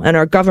general and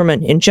our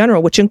government in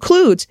general, which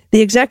includes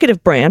the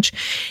executive branch.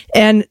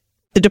 And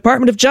the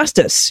Department of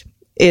Justice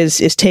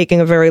is taking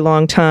a very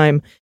long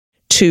time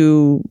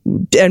to,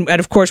 and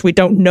of course we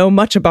don't know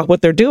much about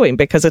what they're doing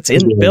because it's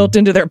built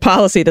into their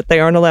policy that they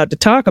aren't allowed to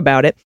talk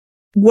about it.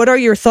 What are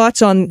your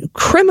thoughts on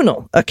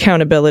criminal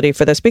accountability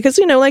for this? Because,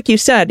 like you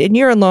said, and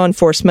you're in law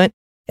enforcement,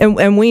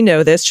 and we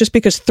know this, just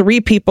because 3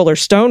 people are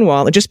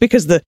stonewalling, just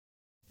because the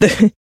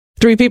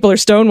 3 people are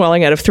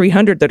stonewalling out of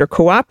 300 that are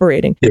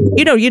cooperating,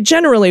 you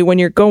generally, when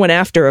you're going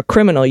after a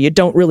criminal, you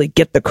don't really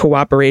get the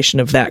cooperation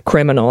of that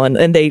criminal,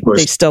 and they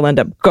still end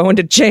up going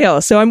to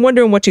jail. So I'm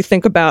wondering what you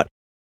think about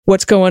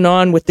what's going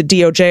on with the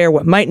DOJ or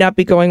what might not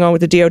be going on with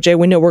the DOJ.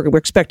 We know we're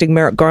expecting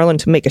Merrick Garland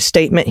to make a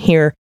statement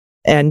here.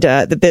 And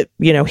that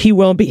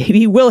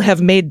he will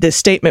have made this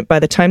statement by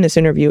the time this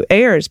interview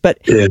airs, but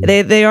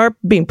they are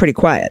being pretty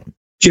quiet.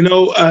 And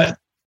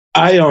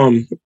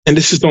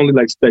this is only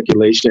like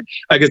speculation.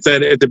 Like I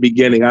said at the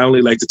beginning, I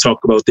only like to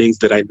talk about things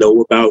that I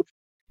know about.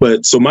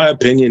 But so my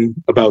opinion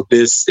about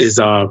this is,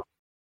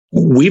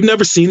 we've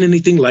never seen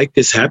anything like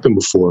this happen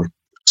before.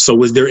 So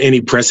was there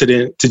any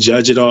precedent to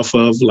judge it off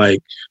of?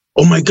 Like,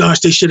 oh my gosh,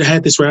 they should have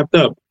had this wrapped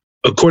up.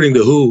 According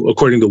to who?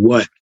 According to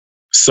what?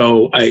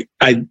 So I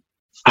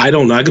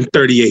don't know. I'm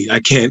 38. I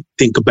can't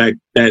think back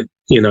that,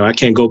 I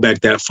can't go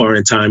back that far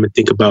in time and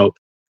think about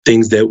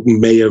things that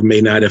may or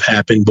may not have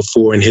happened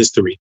before in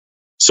history.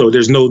 So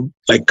there's no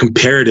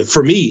comparative.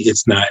 For me,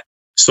 it's not.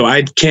 So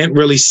I can't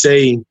really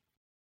say,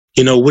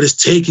 what is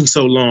taking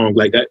so long?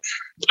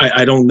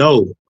 I don't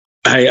know.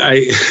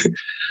 I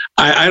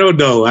don't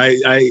know.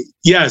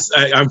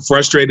 I'm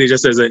frustrated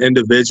just as an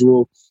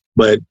individual,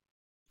 but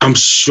I'm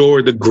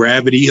sure the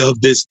gravity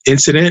of this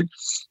incident,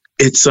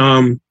 it's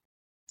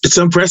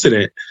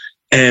unprecedented.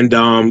 And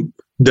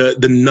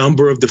the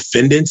number of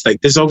defendants,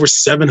 there's over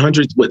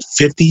 700,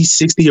 50,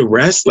 60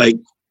 arrests.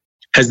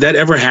 Has that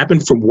ever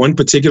happened from one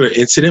particular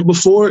incident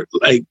before?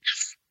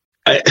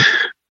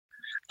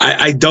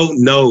 I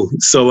don't know.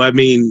 So, I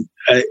mean,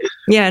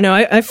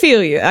 I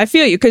feel you.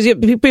 Because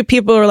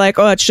people are like,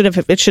 oh, it should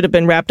have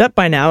been wrapped up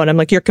by now. And I'm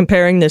like, you're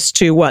comparing this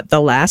to what,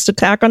 the last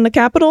attack on the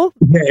Capitol?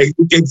 Yeah,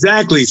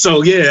 exactly.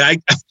 So, yes,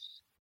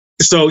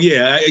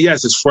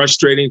 it's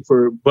frustrating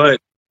but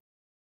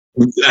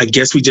I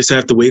guess we just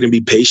have to wait and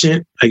be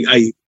patient.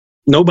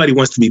 Nobody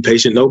wants to be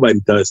patient. Nobody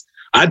does.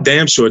 I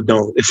damn sure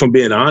don't, if I'm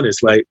being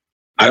honest.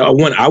 I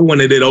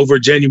wanted it over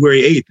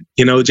January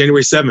 8th,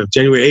 January 7th,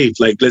 January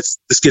 8th. Let's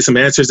get some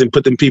answers and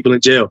put them people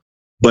in jail.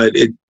 But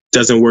it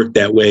doesn't work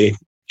that way.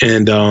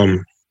 And,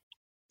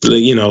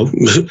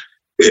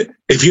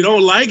 if you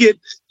don't like it,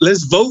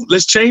 let's vote.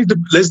 Let's change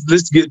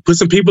put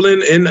some people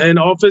in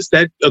office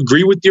that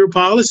agree with your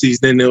policies,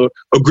 then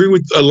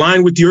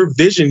align with your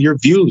vision, your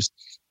views.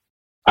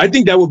 I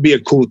think that would be a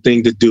cool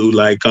thing to do.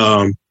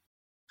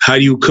 How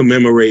do you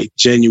commemorate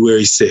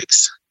January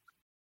 6th?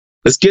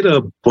 Let's get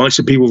a bunch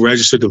of people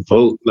registered to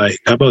vote.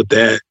 How about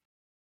that?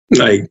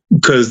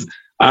 Because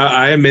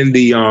I am in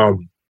the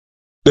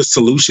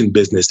solution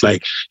business.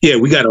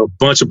 We got a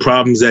bunch of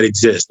problems that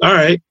exist. All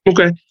right,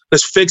 okay,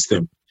 let's fix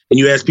them. and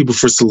you ask people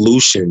for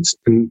solutions,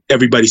 and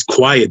everybody's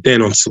quiet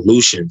then on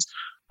solutions.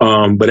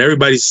 But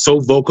everybody's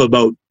so vocal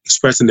about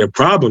expressing their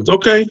problems.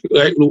 Okay,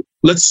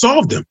 let's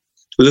solve them.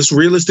 Let's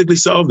realistically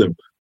solve them.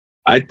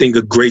 I think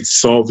a great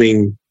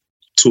solving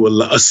to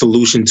a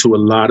solution to a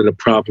lot of the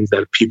problems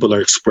that people are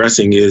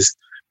expressing is,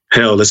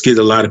 hell, let's get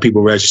a lot of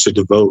people registered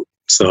to vote.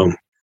 So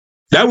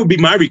that would be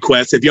my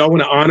request. If y'all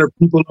want to honor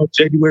people on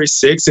January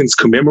 6th and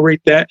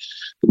commemorate that,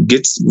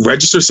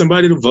 register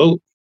somebody to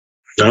vote.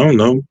 I don't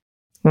know.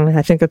 Well,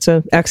 I think that's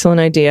an excellent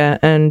idea.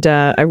 And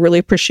I really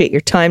appreciate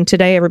your time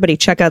today. Everybody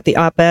check out the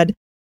op-ed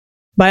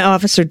by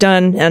Officer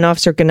Dunn and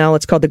Officer Gannell.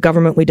 It's called "The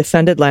Government We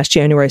Defended Last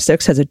January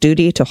 6th Has a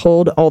Duty to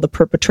Hold All the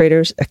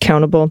Perpetrators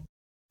Accountable."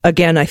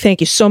 Again, I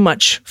thank you so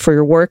much for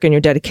your work and your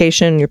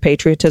dedication, your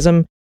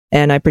patriotism,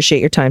 and I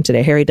appreciate your time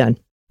today. Harry Dunn.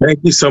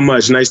 Thank you so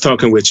much. Nice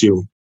talking with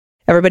you.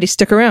 Everybody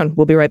stick around.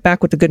 We'll be right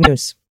back with the good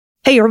news.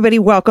 Hey, everybody,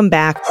 welcome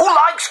back. Who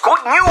likes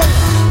good news?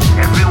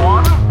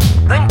 Everyone?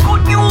 Then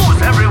good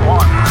news,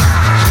 everyone.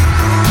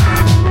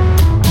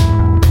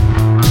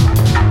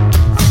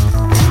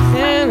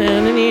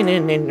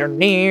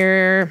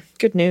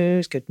 Good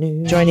news, good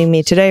news. Joining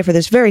me today for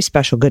this very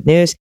special good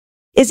news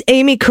is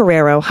Amy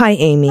Carrero. Hi,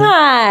 Amy.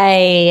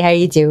 Hi, how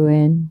you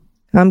doing?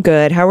 I'm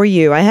good. How are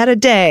you? I had a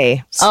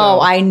day. So.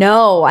 Oh, I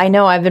know.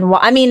 I've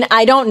been,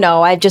 I don't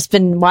know. I've just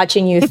been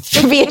watching you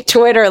via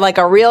Twitter like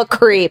a real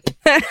creep.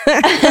 I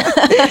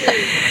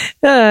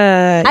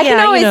can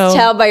always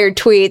tell by your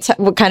tweets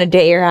what kind of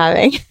day you're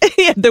having.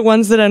 Yeah, the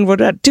ones that end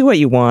with, do what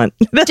you want.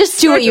 Just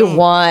do what you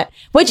want,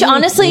 which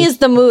honestly is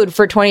the mood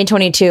for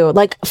 2022.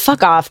 Like,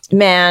 fuck off,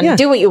 man. Yeah.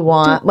 Do what you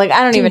want. Like,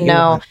 I don't even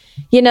know.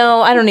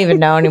 I don't even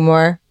know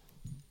anymore.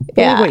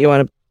 Yeah. Do what you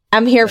want.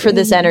 I'm here for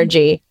this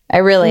energy. I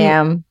really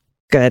am.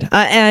 Good.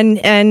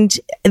 And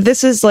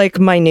this is like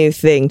my new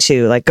thing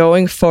too. Like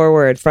going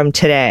forward from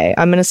today,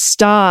 I'm going to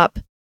stop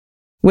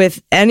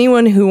with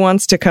anyone who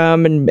wants to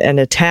come and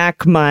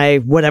attack my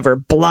whatever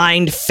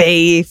blind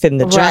faith in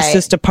the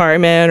Justice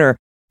Department, or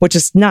which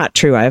is not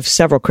true. I have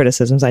several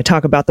criticisms. I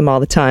talk about them all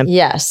the time.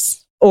 Yes.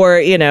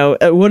 Or,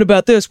 what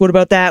about this? What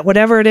about that?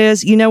 Whatever it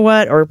is, you know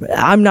what? Or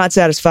I'm not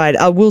satisfied.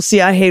 We'll see.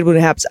 I hate when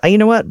it happens. You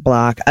know what?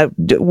 Block.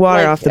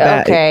 Water off the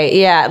bat.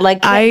 Okay. Yeah.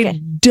 I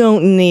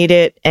don't need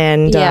it.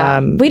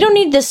 And we don't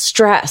need this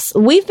stress.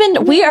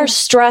 We are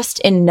stressed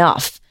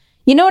enough.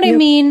 You know what I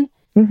mean?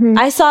 Mm-hmm.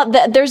 I saw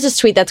that there's this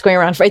tweet that's going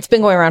around it's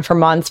been going around for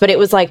months, but it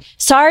was like,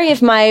 sorry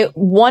if my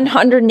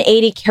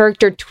 180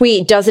 character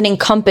tweet doesn't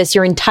encompass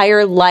your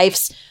entire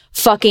life's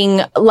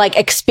fucking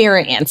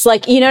experience.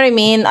 You know what I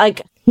mean?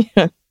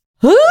 Yeah.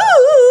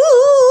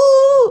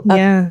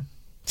 Yeah.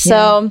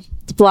 So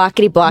it's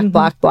blockity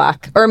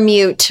block or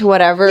mute,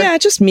 whatever. Yeah,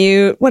 just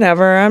mute,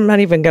 whatever. I'm not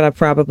even gonna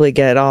probably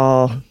get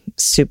all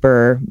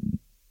super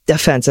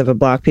defensive and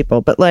block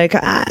people, but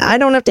I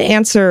don't have to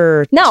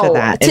answer to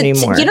that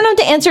anymore. You don't have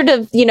to answer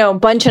to a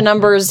bunch of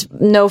numbers,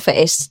 no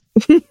face.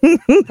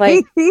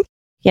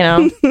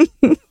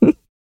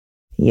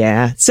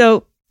 Yeah.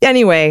 So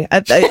anyway,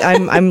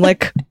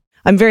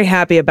 I'm very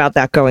happy about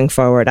that going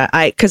forward.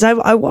 Because I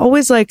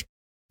always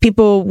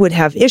people would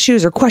have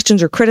issues or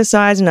questions or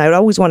criticize, and I would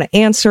always want to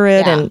answer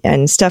it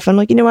and stuff. I'm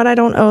like, you know what? I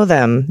don't owe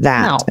them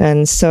that. No.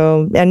 And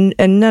so, and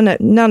none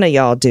of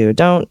y'all do.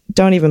 Don't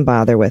even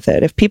bother with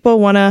it. If people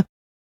want to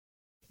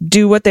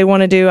do what they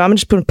want to do, I'm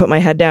just going to put my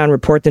head down,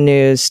 report the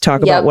news,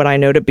 talk about what I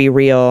know to be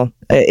real.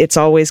 It's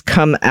always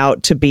come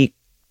out to be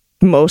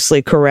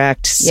mostly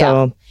correct.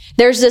 So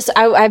there's this,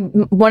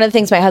 one of the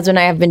things my husband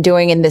and I have been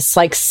doing in this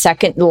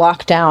second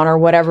lockdown or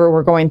whatever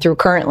we're going through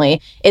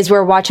currently is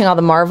we're watching all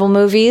the Marvel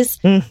movies.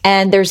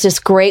 And there's this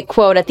great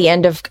quote at the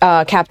end of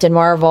Captain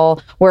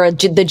Marvel where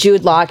the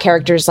Jude Law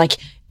character is like,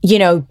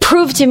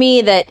 prove to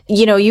me that,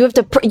 you have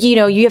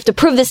to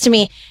prove this to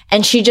me.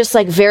 And she just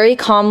very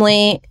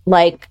calmly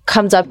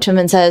comes up to him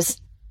and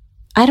says,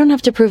 I don't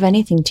have to prove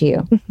anything to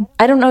you.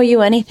 I don't owe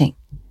you anything.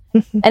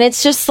 And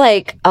it's just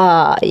that's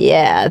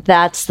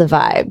the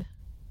vibe.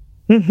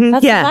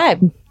 That's the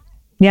vibe.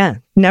 Yeah.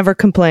 Never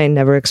complain,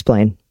 never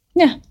explain.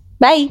 Yeah.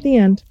 Bye. The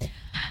end.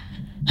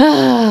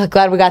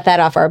 Glad we got that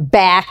off our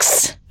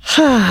backs.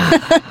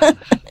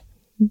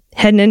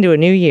 Heading into a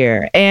new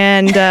year.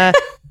 And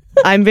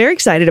I'm very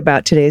excited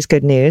about today's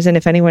good news. And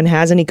if anyone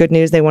has any good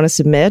news they want to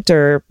submit,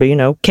 or,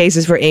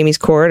 cases for Amy's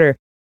Court, or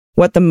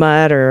What the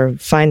Mud, or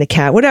Find the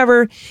Cat,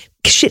 whatever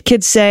shit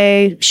kids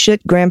say,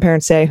 shit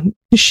grandparents say,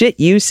 shit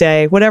you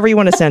say, whatever you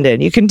want to send in,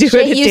 you can do it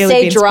at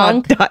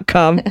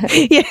dailybeanspod.com.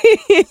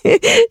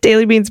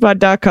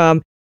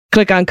 dailybeanspod.com.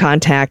 Click on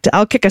contact.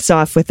 I'll kick us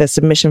off with a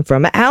submission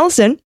from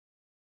Allison,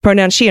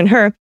 pronouns she and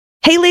her.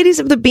 Hey, ladies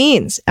of the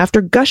beans. After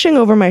gushing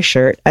over my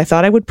shirt, I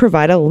thought I would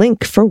provide a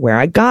link for where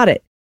I got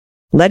it.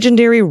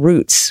 Legendary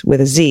Roots,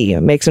 with a Z,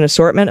 makes an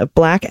assortment of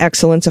Black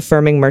excellence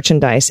affirming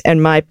merchandise,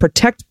 and my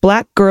Protect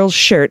Black Girls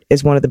shirt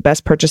is one of the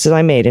best purchases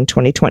I made in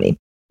 2020.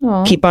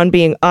 Aw. Keep on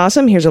being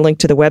awesome. Here's a link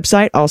to the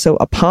website. Also,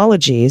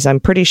 apologies. I'm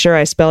pretty sure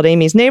I spelled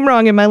Amy's name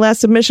wrong in my last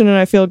submission, and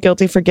I feel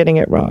guilty for getting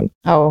it wrong.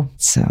 Oh,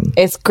 so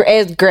it's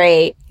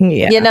great.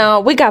 Yeah. You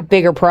know, we got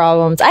bigger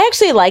problems. I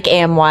actually like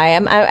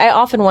AMY. I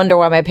often wonder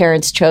why my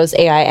parents chose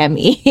AIME.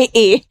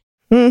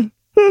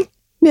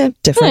 Yeah,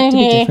 different. To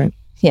be different.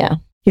 Yeah.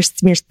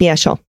 You're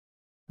special.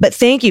 But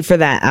thank you for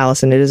that,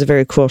 Allison. It is a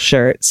very cool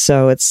shirt.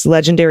 So it's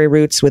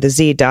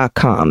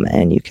legendaryrootswithaz.com,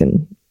 and you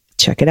can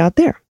check it out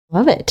there.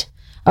 Love it.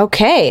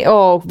 Okay.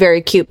 Oh,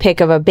 very cute pic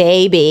of a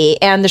baby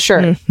and the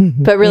shirt.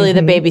 But really,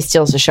 the baby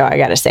steals the show, I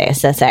gotta say.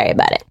 So sorry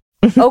about it.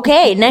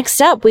 Okay, next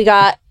up, we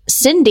got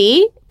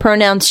Cindy,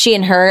 pronouns she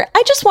and her.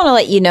 I just want to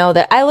let you know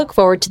that I look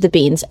forward to the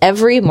beans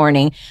every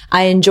morning.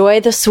 I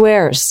enjoy the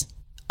swears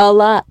a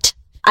lot.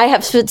 I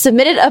have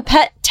submitted a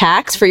pet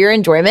tax for your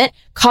enjoyment.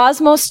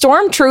 Cosmo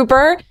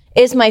Stormtrooper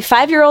is my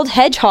 5-year-old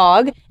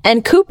hedgehog,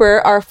 and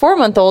Cooper, our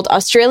 4-month-old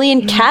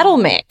Australian cattle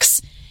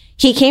mix.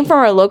 He came from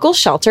our local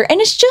shelter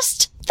and is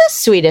just the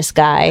sweetest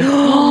guy.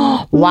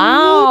 Wow.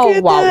 Wow.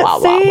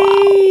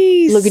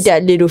 Look at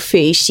that little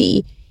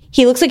facey.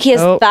 He looks like he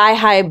has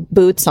thigh-high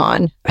boots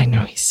on. I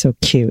know, he's so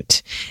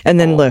cute. And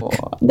then look.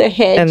 The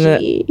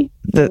hedgie.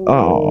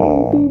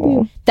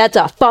 That's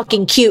a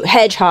fucking cute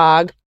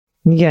hedgehog.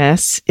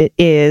 Yes, it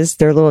is.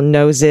 Their little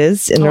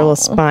noses and their little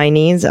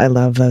spinies. I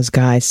love those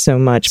guys so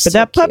much. But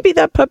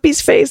that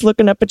puppy's face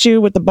looking up at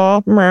you with the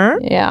ball.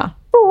 Yeah.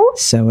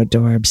 So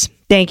adorbs.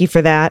 Thank you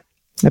for that.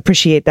 I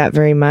appreciate that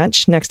very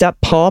much. Next up,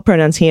 Paul,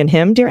 pronouns he and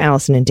him. Dear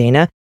Allison and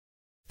Dana,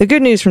 the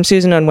good news from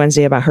Susan on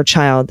Wednesday about her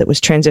child that was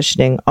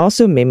transitioning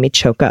also made me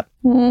choke up.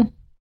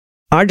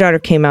 Our daughter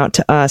came out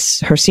to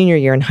us her senior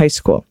year in high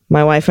school.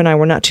 My wife and I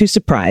were not too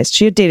surprised.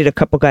 She had dated a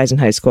couple guys in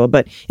high school,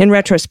 but in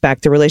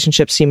retrospect, the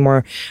relationship seemed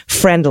more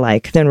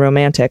friend-like than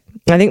romantic.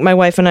 I think my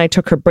wife and I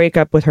took her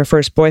breakup with her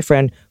first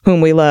boyfriend, whom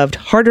we loved,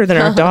 harder than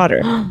our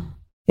daughter.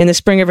 In the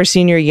spring of her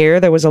senior year,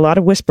 there was a lot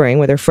of whispering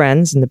with her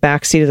friends in the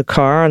backseat of the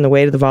car on the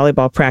way to the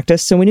volleyball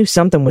practice, so we knew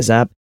something was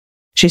up.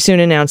 She soon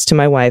announced to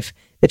my wife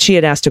that she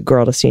had asked a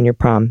girl to senior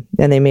prom,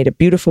 and they made a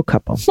beautiful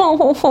couple.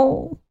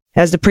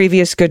 As the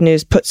previous good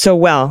news put so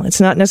well, it's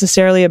not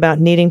necessarily about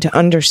needing to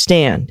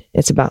understand.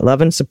 It's about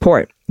love and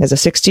support. As a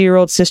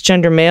 60-year-old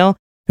cisgender male,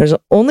 there's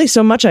only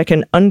so much I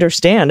can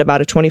understand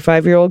about a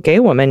 25-year-old gay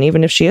woman,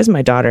 even if she is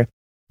my daughter.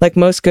 Like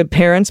most good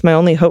parents, my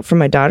only hope for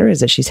my daughter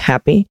is that she's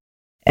happy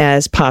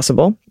as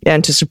possible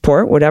and to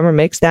support whatever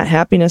makes that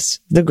happiness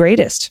the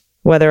greatest,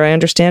 whether I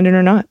understand it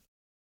or not.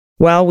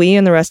 While we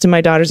and the rest of my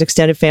daughter's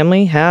extended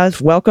family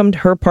have welcomed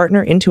her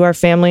partner into our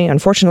family,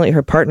 unfortunately,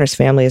 her partner's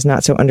family is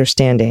not so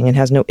understanding and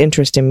has no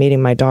interest in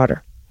meeting my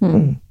daughter.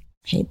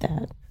 Hate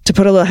that. To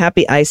put a little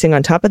happy icing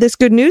on top of this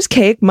good news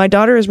cake, my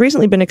daughter has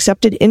recently been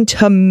accepted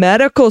into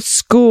medical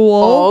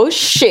school. Oh,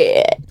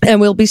 shit.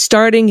 And we'll be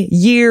starting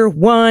year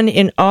 1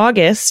 in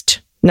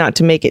August. Not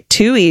to make it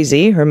too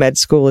easy, her med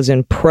school is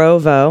in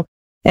Provo,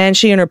 and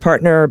she and her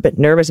partner are a bit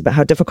nervous about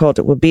how difficult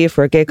it will be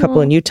for a gay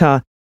couple in Utah.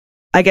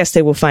 I guess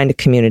they will find a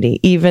community,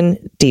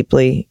 even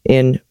deeply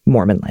in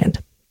Mormon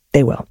land.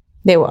 They will.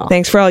 They will.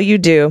 Thanks for all you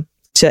do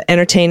to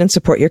entertain and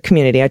support your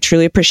community. I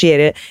truly appreciate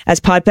it. As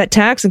Pod Pet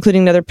Tax,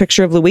 including another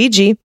picture of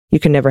Luigi. You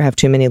can never have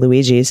too many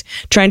Luigis.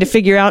 Trying to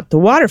figure out the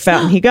water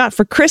fountain he got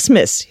for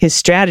Christmas. His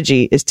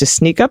strategy is to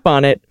sneak up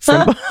on it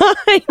from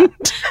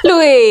behind.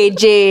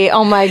 Luigi.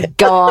 Oh my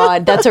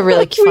God. That's a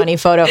really funny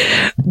photo.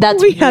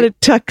 We had a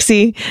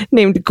tuxie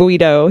named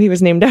Guido. He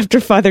was named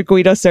after Father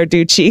Guido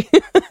Sarducci.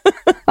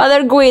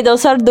 Father Guido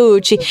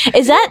Sarducci.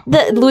 Is that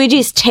the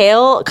Luigi's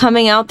tail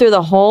coming out through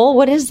the hole?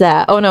 What is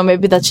that? Oh no,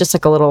 maybe that's just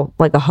like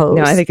a hose.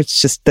 No, I think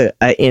it's just the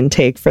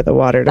intake for the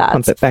water to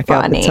pump it back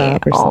out the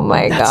top or something. Oh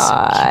my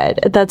God.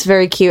 That's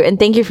very cute. And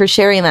thank you for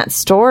sharing that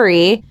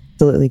story.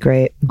 Absolutely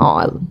great. Oh,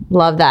 I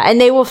love that.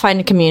 And they will find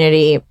a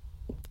community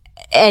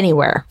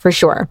anywhere for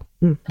sure.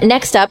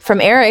 Next up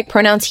from Eric,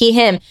 pronouns he,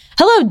 him.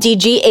 Hello,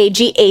 DG,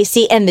 AG,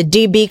 AC, and the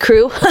DB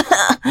crew.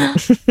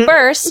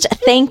 First,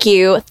 thank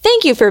you.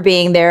 Thank you for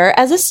being there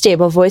as a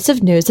stable voice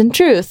of news and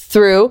truth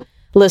through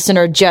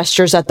listener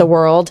gestures at the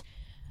world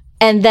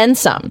and then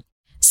some.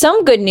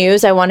 Some good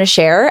news I want to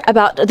share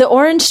about the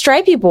orange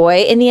stripy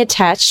boy in the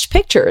attached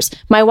pictures.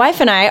 My wife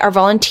and I are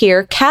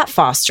volunteer cat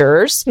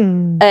fosterers,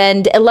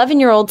 and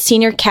 11-year-old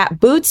senior cat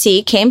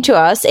Bootsy came to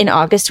us in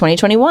August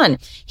 2021.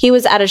 He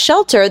was at a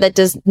shelter that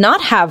does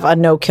not have a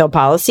no-kill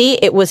policy.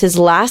 It was his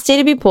last day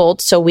to be pulled,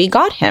 so we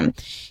got him.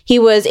 He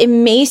was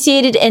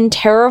emaciated and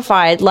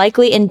terrified,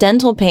 likely in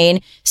dental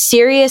pain,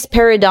 serious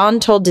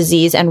periodontal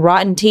disease and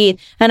rotten teeth,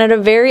 and had a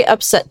very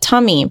upset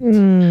tummy.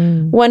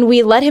 When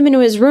we let him into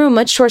his room,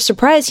 much to our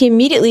surprise, he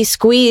immediately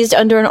squeezed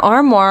under an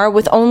armoire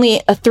with only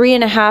a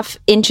 3.5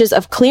 inches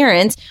of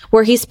clearance,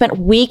 where he spent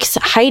weeks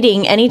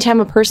hiding anytime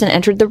a person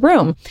entered the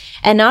room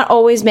and not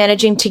always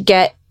managing to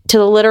get to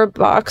the litter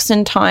box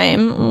in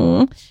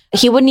time.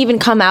 He wouldn't even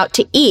come out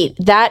to eat.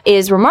 That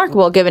is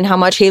remarkable given how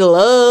much he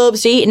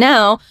loves to eat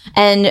now,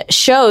 and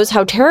shows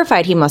how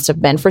terrified he must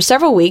have been. For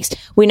several weeks,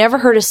 we never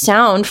heard a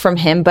sound from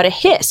him but a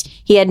hiss.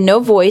 He had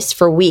no voice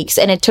for weeks,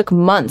 and it took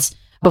months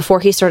before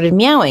he started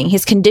meowing.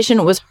 His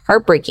condition was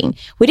heartbreaking.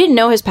 We didn't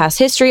know his past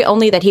history,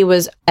 only that he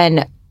was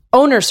an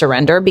owner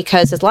surrender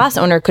because his last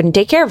owner couldn't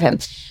take care of him.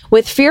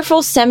 With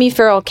fearful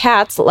semi-feral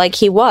cats like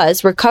he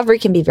was, recovery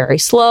can be very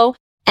slow.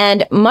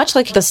 And much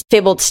like the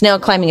fabled snail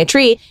climbing a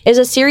tree, is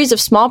a series of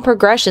small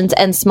progressions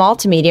and small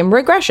to medium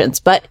regressions,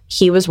 but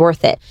he was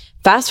worth it.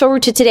 Fast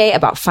forward to today,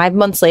 about 5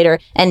 months later,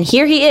 and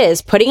here he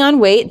is, putting on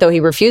weight, though he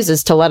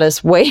refuses to let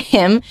us weigh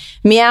him,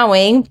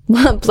 meowing,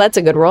 that's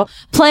a good rule,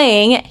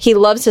 playing, he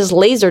loves his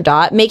laser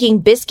dot, making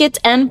biscuits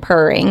and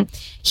purring.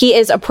 He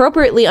is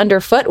appropriately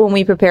underfoot when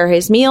we prepare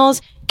his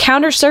meals,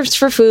 counter surfs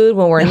for food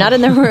when we're not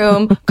in the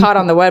room, caught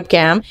on the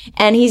webcam,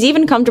 and he's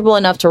even comfortable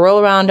enough to roll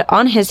around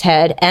on his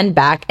head and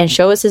back and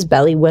show us his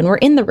belly when we're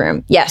in the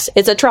room. Yes,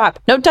 it's a trap.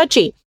 No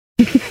touchy.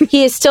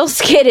 He is still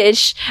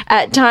skittish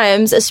at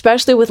times,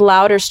 especially with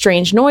loud or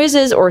strange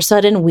noises or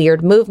sudden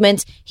weird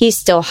movements. He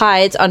still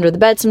hides under the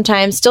bed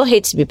sometimes, still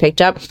hates to be picked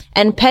up,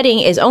 and petting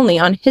is only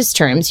on his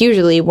terms,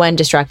 usually when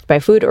distracted by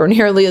food or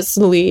nearly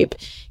asleep.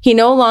 He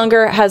no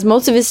longer has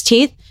most of his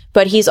teeth,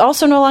 but he's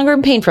also no longer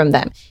in pain from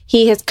them.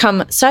 He has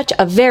come such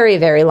a very,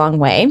 very long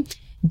way. ...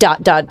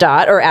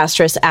 or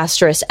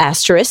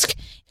asterisk.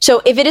 So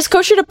if it is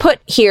kosher to put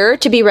here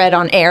to be read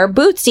on air,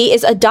 Bootsy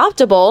is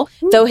adoptable,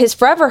 though his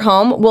forever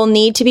home will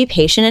need to be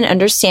patient and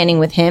understanding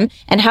with him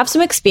and have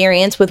some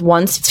experience with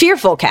once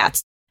fearful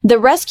cats. The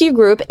rescue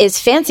group is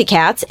Fancy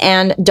Cats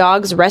and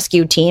Dogs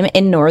Rescue Team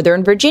in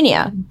Northern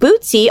Virginia.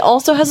 Bootsy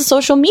also has a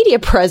social media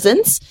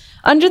presence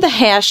under the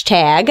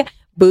hashtag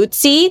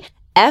Bootsy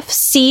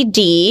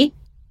FCDRT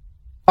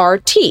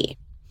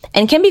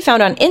and can be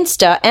found on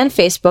Insta and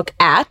Facebook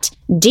at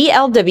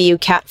DLW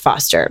Cat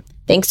Foster.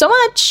 Thanks so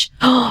much.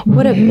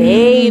 What a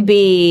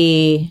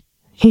baby.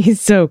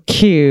 He's so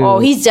cute. Oh,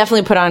 he's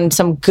definitely put on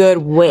some good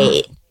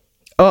weight.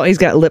 Oh, he's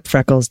got lip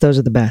freckles. Those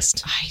are the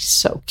best. Oh, he's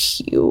so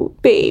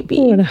cute, baby.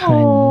 What a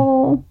honey.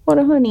 Oh, what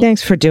a honey.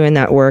 Thanks for doing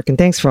that work, and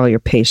thanks for all your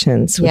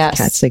patience with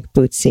cats like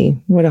Bootsy.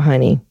 What a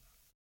honey.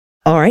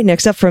 All right,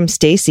 next up from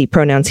Stacy,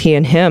 pronouns he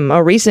and him.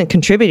 A recent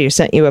contributor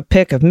sent you a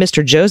pic of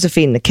Mr.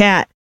 Josephine the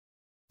cat,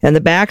 and the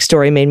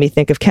backstory made me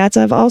think of cats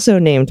I've also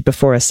named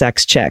before a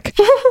sex check.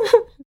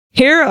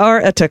 Here are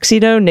a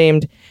tuxedo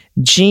named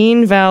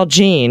Jean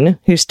Valjean,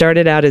 who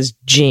started out as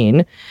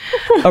Jean,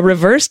 a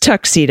reverse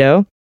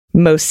tuxedo,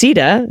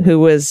 Mosita, who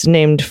was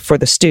named for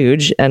the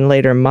Stooge and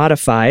later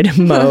modified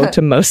Mo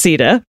to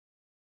Mosita.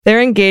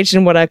 They're engaged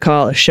in what I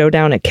call a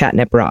showdown at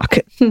Catnip Rock,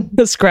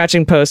 the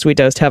scratching post we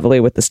dosed heavily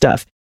with the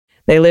stuff.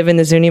 They live in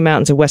the Zuni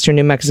Mountains of western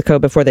New Mexico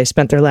before they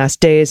spent their last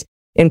days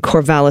in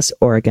Corvallis,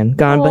 Oregon.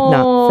 Gone but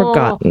not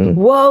forgotten.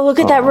 Whoa, look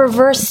at that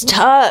reverse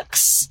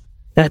tux.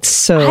 That's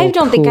so I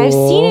don't think I've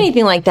seen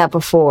anything like that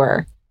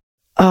before.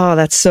 Oh,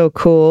 that's so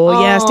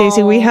cool. Yeah,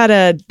 Stacey, we had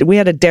a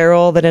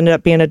Daryl that ended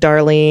up being a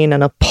Darlene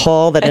and a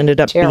Paul that ended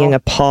up being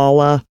a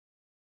Paula.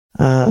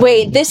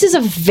 Wait, this is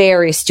a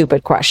very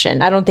stupid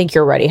question. I don't think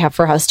you're ready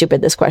for how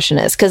stupid this question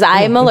is, because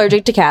I am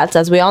allergic to cats,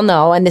 as we all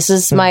know, and this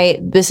is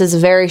a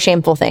very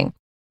shameful thing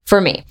for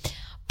me.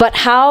 But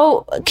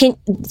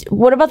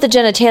what about the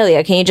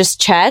genitalia? Can you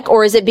just check?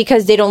 Or is it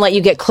because they don't let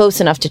you get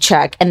close enough to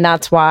check and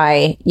that's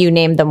why you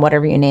name them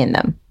whatever you name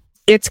them?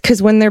 It's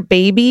because when they're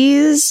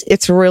babies,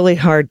 it's really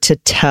hard to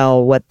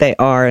tell what they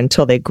are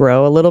until they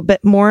grow a little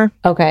bit more.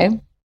 Okay.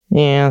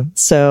 Yeah.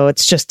 So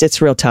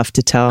it's real tough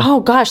to tell.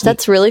 Oh gosh,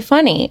 that's really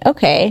funny.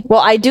 Okay.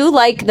 Well, I do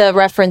like the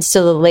reference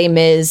to the Les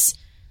Mis,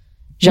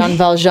 Jean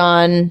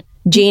Valjean,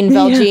 Jean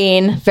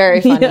Valjean. Yeah.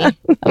 Very funny. Yeah.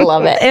 I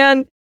love it.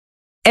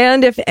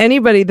 And if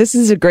anybody, this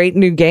is a great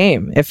new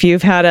game. If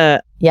you've had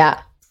a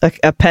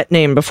pet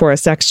name before a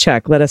sex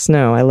check, let us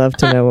know. I love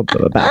to know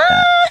about that.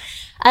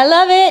 I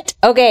love it.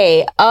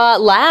 Okay.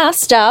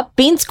 Last up,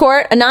 Beans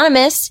Court,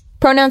 anonymous,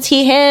 pronouns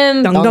he,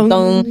 him. Dun, dun,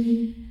 dun.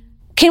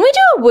 Can we do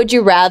a would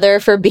you rather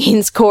for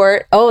Beans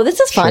Court? Oh,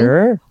 this is fun.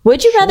 Sure.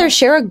 Would you rather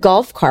share a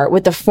golf cart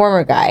with the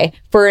former guy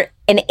for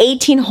an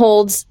 18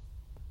 holes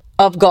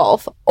of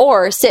golf,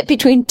 or sit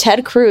between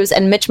Ted Cruz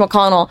and Mitch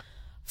McConnell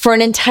for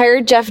an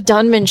entire Jeff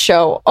Dunman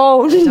show?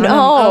 Oh,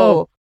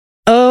 no.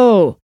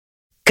 Oh,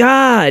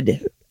 God.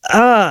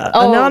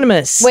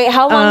 Anonymous. Wait,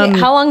 how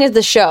long is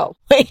the show?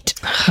 Wait.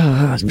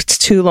 It's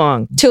too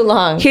long. Too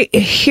long.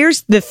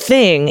 Here's the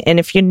thing, and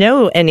if you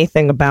know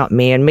anything about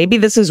me, and maybe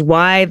this is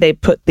why they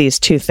put these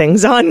two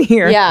things on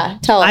here. Yeah,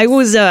 tell us.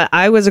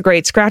 I was a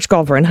great scratch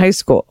golfer in high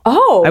school.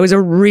 Oh. I was a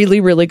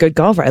really, really good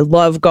golfer. I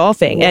love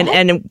golfing. What?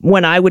 And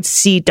when I would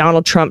see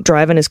Donald Trump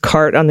driving his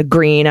cart on the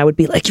green, I would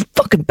be like, you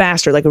fucking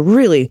bastard. Like, it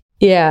really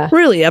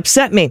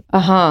upset me.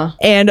 Uh-huh.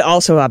 And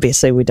also,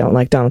 obviously, we don't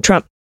like Donald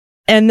Trump.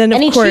 And then,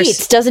 of course,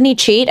 cheats. Doesn't he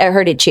cheat? I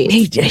heard he cheats.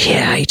 He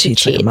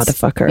cheats like a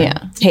motherfucker.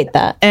 Yeah, hate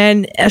that.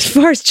 And as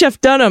far as Jeff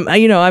Dunham,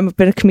 I've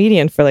been a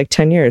comedian for like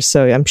 10 years,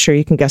 so I'm sure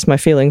you can guess my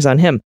feelings on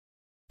him.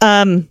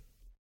 I'm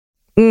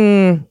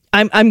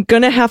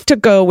gonna have to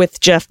go with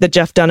the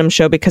Jeff Dunham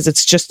show, because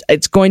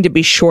it's going to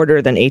be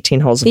shorter than 18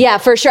 holes. Yeah,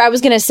 for sure. I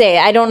was gonna say,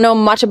 I don't know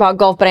much about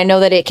golf, but I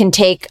know that it can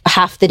take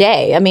half the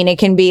day. I mean, it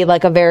can be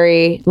like a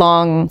very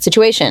long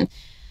situation.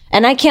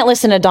 And I can't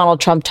listen to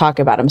Donald Trump talk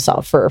about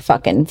himself for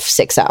fucking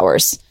 6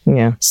 hours.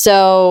 Yeah.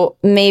 So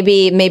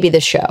maybe the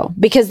show,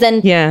 because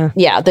then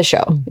the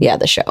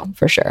show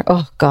for sure.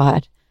 Oh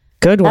God.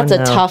 Good one.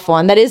 That's a tough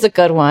one. That is a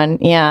good one.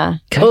 Yeah.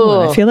 Good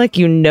one. I feel like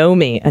you know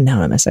me,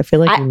 Anonymous. I feel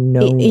like you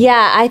know me.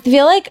 Yeah. I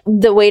feel like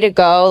the way to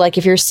go, like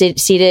if you're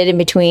seated in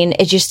between,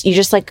 you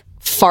just like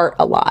fart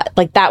a lot.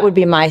 Like that would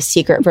be my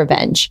secret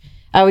revenge.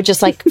 I would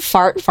just like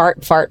fart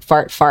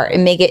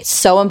and make it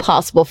so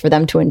impossible for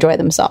them to enjoy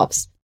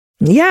themselves.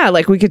 Yeah,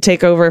 like we could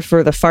take over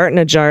for the fart in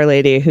a jar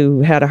lady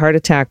who had a heart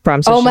attack.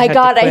 So oh my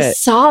God, I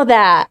saw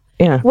that.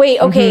 Yeah.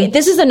 Wait, okay,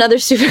 This is another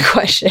stupid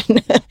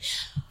question.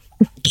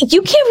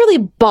 You can't really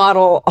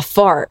bottle a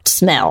fart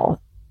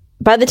smell.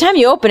 By the time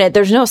you open it,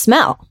 there's no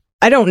smell.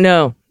 I don't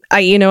know.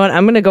 You know what?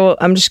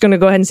 I'm just gonna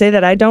go ahead and say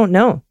that I don't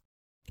know.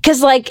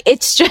 Because like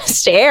it's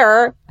just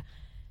air.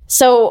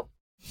 So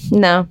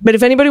no. But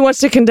if anybody wants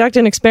to conduct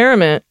an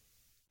experiment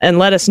and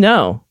let us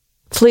know,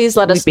 please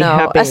let us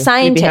know. A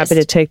scientist. We'd be happy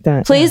to take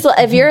that. Please,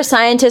 if you're a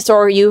scientist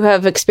or you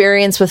have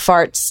experience with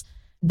farts,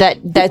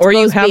 that's or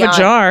you have a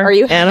jar or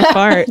you and a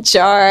fart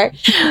jar,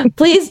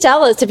 please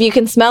tell us if you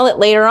can smell it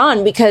later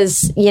on,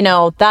 because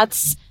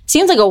that's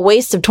seems like a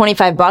waste of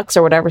 $25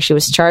 or whatever she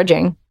was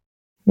charging.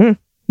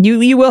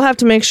 You will have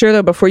to make sure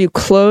though before you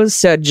close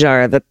said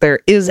jar that there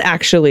is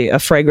actually a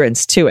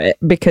fragrance to it,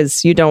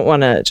 because you don't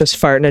want to just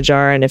fart in a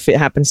jar and if it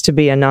happens to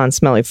be a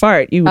non-smelly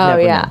fart, you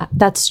never know.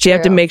 That's true. You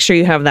have to make sure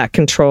you have that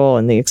control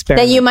in the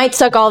experiment. Then you might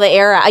suck all the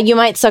air out. You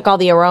might suck all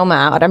the aroma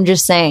out. I'm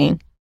just saying.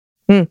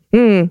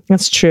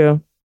 That's true.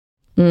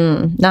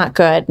 Not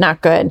good.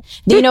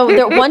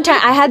 One time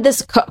I had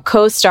this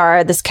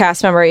co-star, this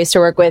cast member I used to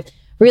work with,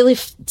 really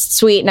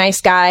sweet, nice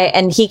guy.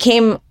 And he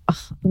came,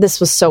 this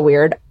was so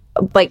weird.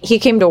 Like he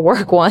came to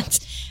work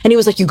once and he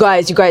was like, you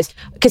guys,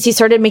 because he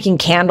started making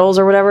candles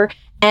or whatever.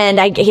 And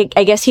I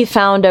guess he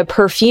found a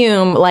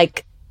perfume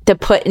like to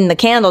put in the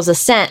candles, a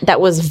scent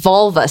that was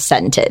vulva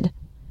scented.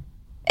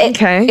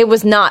 It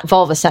was not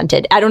vulva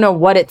scented. I don't know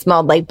what it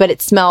smelled like, but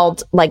it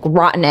smelled like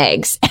rotten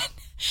eggs.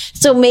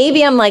 So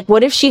maybe I'm like,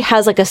 what if she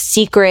has like a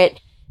secret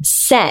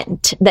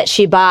scent that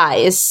she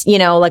buys,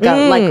 like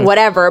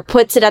whatever,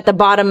 puts it at the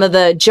bottom of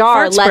the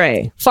jar.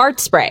 Fart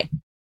spray.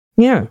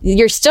 Yeah.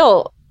 You're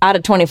still out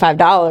of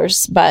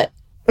 $25, but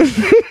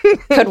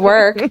could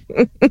work.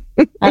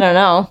 I don't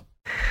know.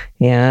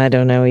 Yeah, I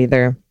don't know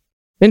either.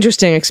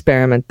 Interesting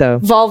experiment though.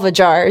 Vulva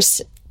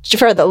jars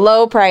for the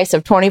low price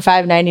of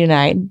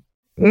 $25.99.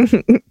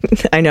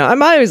 I know.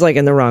 I'm always like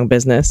in the wrong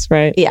business,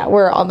 right? Yeah,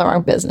 we're all in the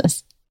wrong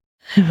business.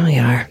 We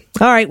are.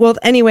 All right. Well,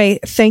 anyway,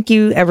 thank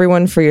you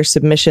everyone for your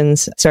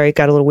submissions. Sorry, it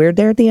got a little weird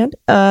there at the end.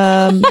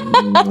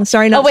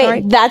 Sorry, not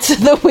sorry. That's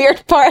the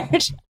weird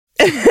part.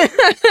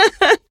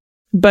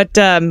 But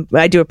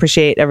I do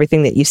appreciate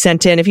everything that you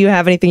sent in. If you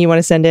have anything you want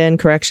to send in,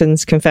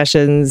 corrections,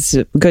 confessions,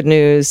 good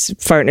news,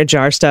 fart in a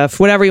jar stuff,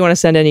 whatever you want to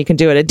send in, you can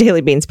do it at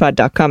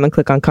dailybeanspod.com and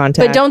click on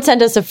contact. But don't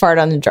send us a fart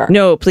on the jar.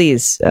 No,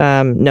 please.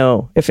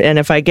 No.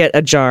 If I get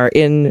a jar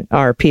in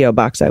our P.O.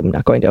 box, I'm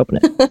not going to open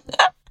it.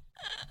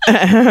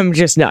 I'm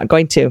just not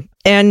going to.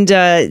 And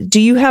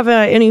do you have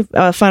any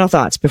final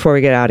thoughts before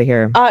we get out of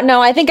here?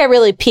 No, I think I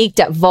really peaked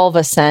at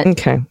vulva scent.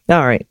 Okay.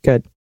 All right.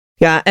 Good.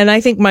 Yeah. And I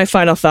think my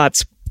final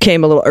thoughts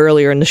came a little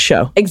earlier in the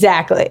show.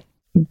 Exactly.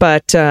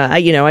 But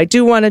I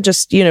do want to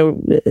just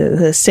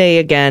say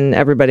again,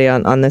 everybody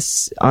on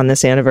this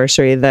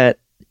anniversary, that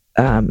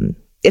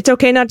it's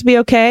okay not to be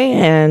okay,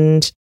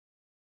 and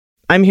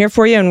I'm here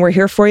for you, and we're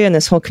here for you, and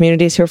this whole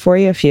community is here for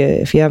you. If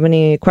you have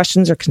any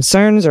questions or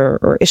concerns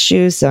or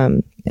issues,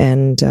 I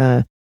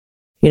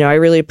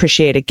really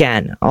appreciate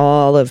again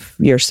all of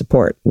your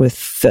support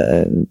with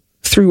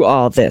through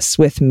all this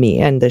with me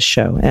and this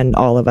show and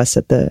all of us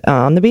at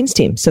on the Beans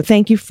team. So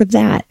thank you for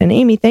that. And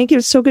Amy, thank you.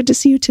 It's so good to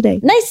see you today.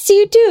 Nice to see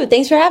you too.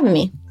 Thanks for having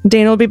me.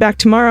 Dana will be back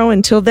tomorrow.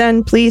 Until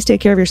then, please take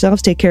care of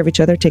yourselves, take care of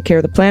each other, take care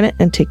of the planet,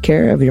 and take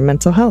care of your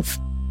mental health.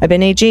 I've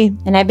been AG.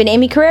 And I've been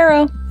Amy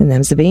Carrero. And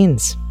them's the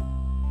Beans.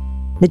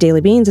 The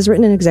Daily Beans is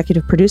written and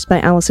executive produced by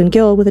Allison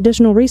Gill, with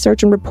additional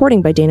research and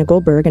reporting by Dana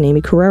Goldberg and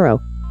Amy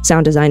Carrero.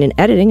 Sound design and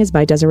editing is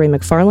by Desiree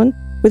McFarlane,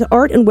 with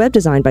art and web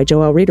design by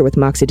Joelle Reeder with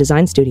Moxie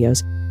Design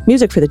Studios.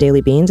 Music for The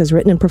Daily Beans is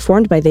written and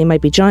performed by They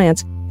Might Be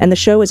Giants, and the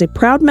show is a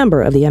proud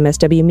member of the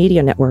MSW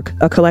Media Network,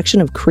 a collection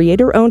of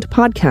creator-owned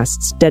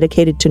podcasts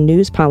dedicated to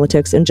news,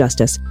 politics, and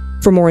justice.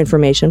 For more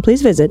information,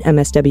 please visit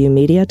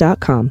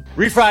mswmedia.com.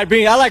 Refried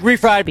beans. I like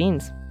refried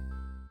beans.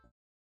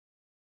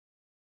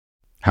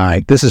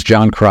 Hi, this is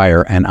John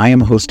Cryer, and I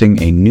am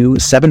hosting a new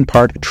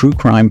 7-part true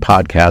crime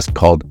podcast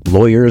called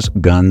Lawyers,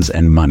 Guns,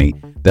 and Money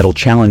that'll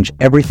challenge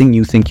everything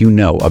you think you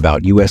know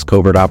about U.S.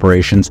 covert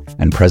operations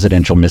and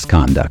presidential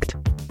misconduct.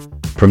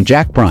 From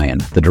Jack Bryan,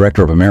 the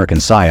director of American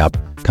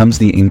PSYOP, comes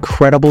the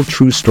incredible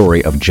true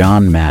story of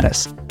John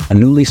Mattis, a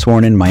newly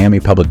sworn-in Miami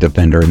public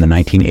defender in the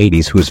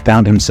 1980s who has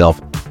found himself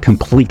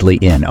completely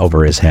in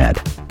over his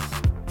head.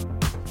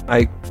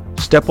 I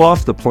step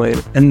off the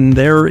plane, and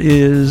there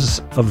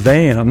is a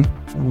van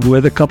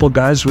with a couple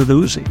guys with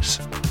Uzis.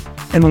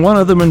 And one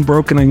of them in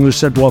broken English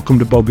said, "Welcome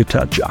to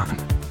Bogota, John."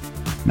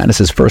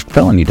 Mattis's first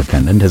felony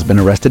defendant has been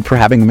arrested for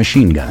having a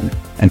machine gun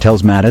and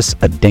tells Mattis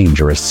a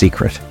dangerous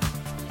secret.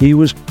 He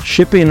was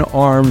shipping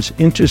arms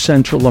into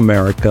Central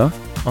America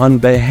on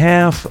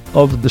behalf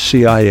of the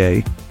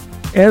CIA.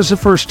 As a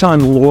first-time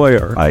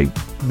lawyer, I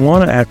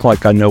want to act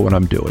like I know what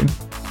I'm doing.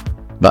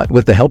 But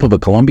with the help of a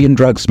Colombian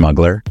drug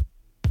smuggler,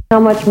 How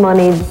much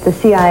money the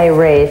CIA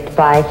raised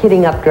by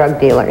hitting up drug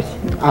dealers?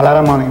 A lot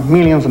of money,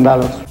 millions of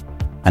dollars.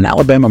 an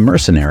Alabama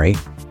mercenary,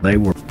 They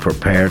were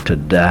prepared to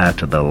die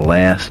to the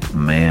last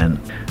man.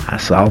 I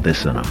saw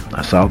this in them.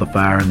 I saw the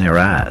fire in their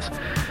eyes.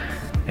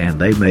 And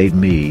they made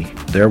me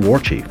their war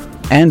chief.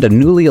 and a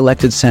newly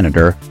elected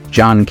Senator,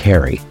 John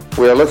Kerry.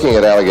 We are looking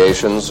at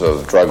allegations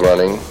of drug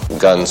running,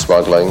 gun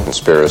smuggling,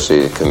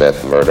 conspiracy to commit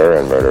murder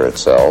and murder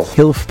itself.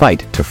 He'll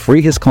fight to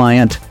free his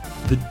client.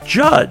 The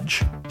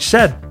judge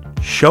said,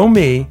 show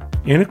me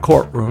in a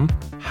courtroom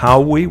how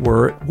we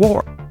were at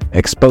war.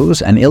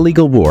 Expose an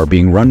illegal war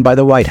being run by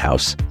the White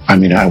House. I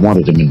mean, I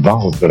wanted him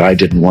involved, but I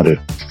didn't want to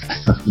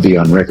be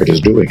on record as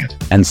doing it.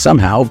 And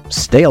somehow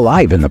stay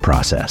alive in the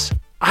process.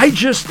 I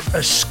just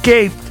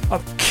escaped a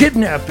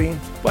kidnapping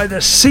by the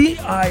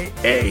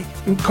CIA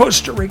in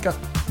Costa Rica.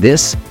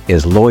 This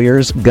is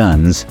Lawyers,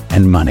 Guns,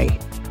 and Money.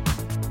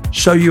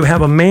 So you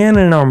have a man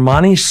in an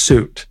Armani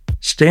suit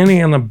standing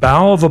in the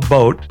bow of a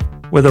boat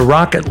with a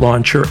rocket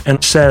launcher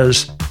and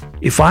says,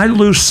 if I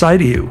lose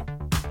sight of you,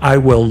 I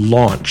will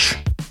launch.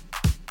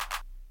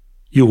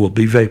 You will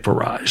be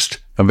vaporized.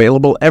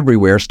 Available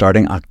everywhere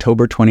starting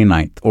October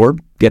 29th, or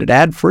get it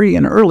ad-free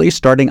and early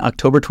starting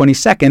October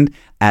 22nd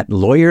at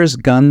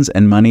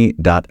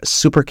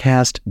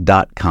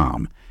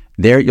lawyersgunsandmoney.supercast.com.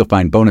 There you'll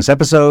find bonus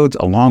episodes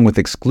along with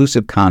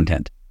exclusive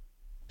content.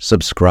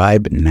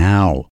 Subscribe now.